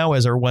period right now,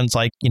 as everyone's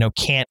like,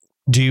 can't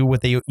do what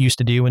they used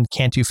to do and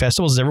can't do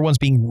festivals, is everyone's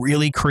being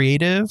really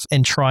creative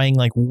and trying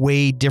like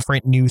way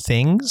different new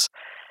things.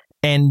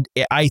 And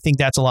I think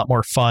that's a lot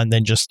more fun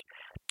than just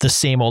the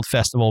same old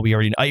festival we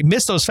already know. I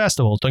miss those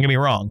festivals, don't get me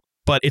wrong,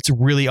 but it's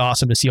really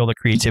awesome to see all the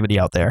creativity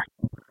out there.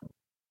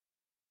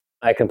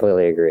 I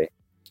completely agree.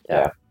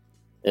 Yeah.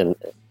 And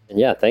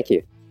yeah, thank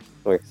you.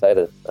 We're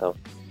excited. So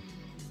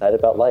excited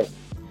about life.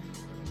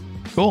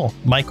 Cool.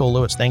 Michael,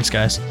 Lewis, thanks,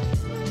 guys.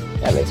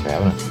 Yeah, thanks for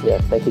having us. Yeah,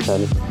 thank you,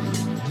 Tommy.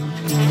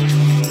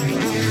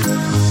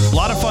 A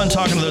lot of fun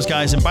talking to those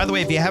guys. And by the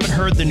way, if you haven't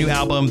heard the new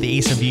album, The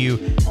Ace of You,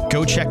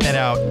 go check that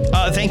out.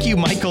 Thank you,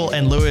 Michael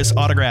and Lewis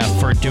Autograf,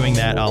 for doing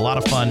that. A lot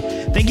of fun.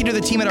 Thank you to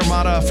the team at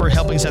Armada for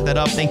helping set that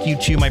up. Thank you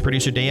to my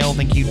producer, Dale.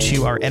 Thank you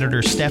to our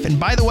editor, Steph. And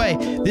by the way,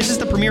 this is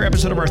the premiere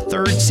episode of our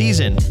third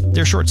season.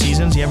 They're short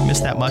seasons. You haven't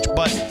missed that much,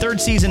 but third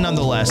season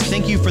nonetheless.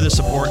 Thank you for the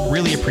support.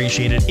 Really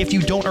appreciate it. If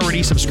you don't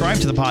already subscribe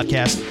to the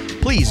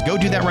podcast, please go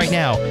do that right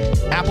now.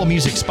 Apple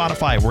Music,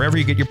 Spotify, wherever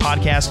you get your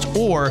podcasts,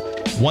 or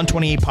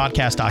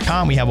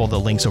 128podcast.com. We have all the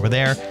links over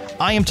there.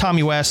 I am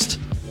Tommy West.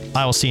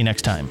 I will see you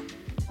next time.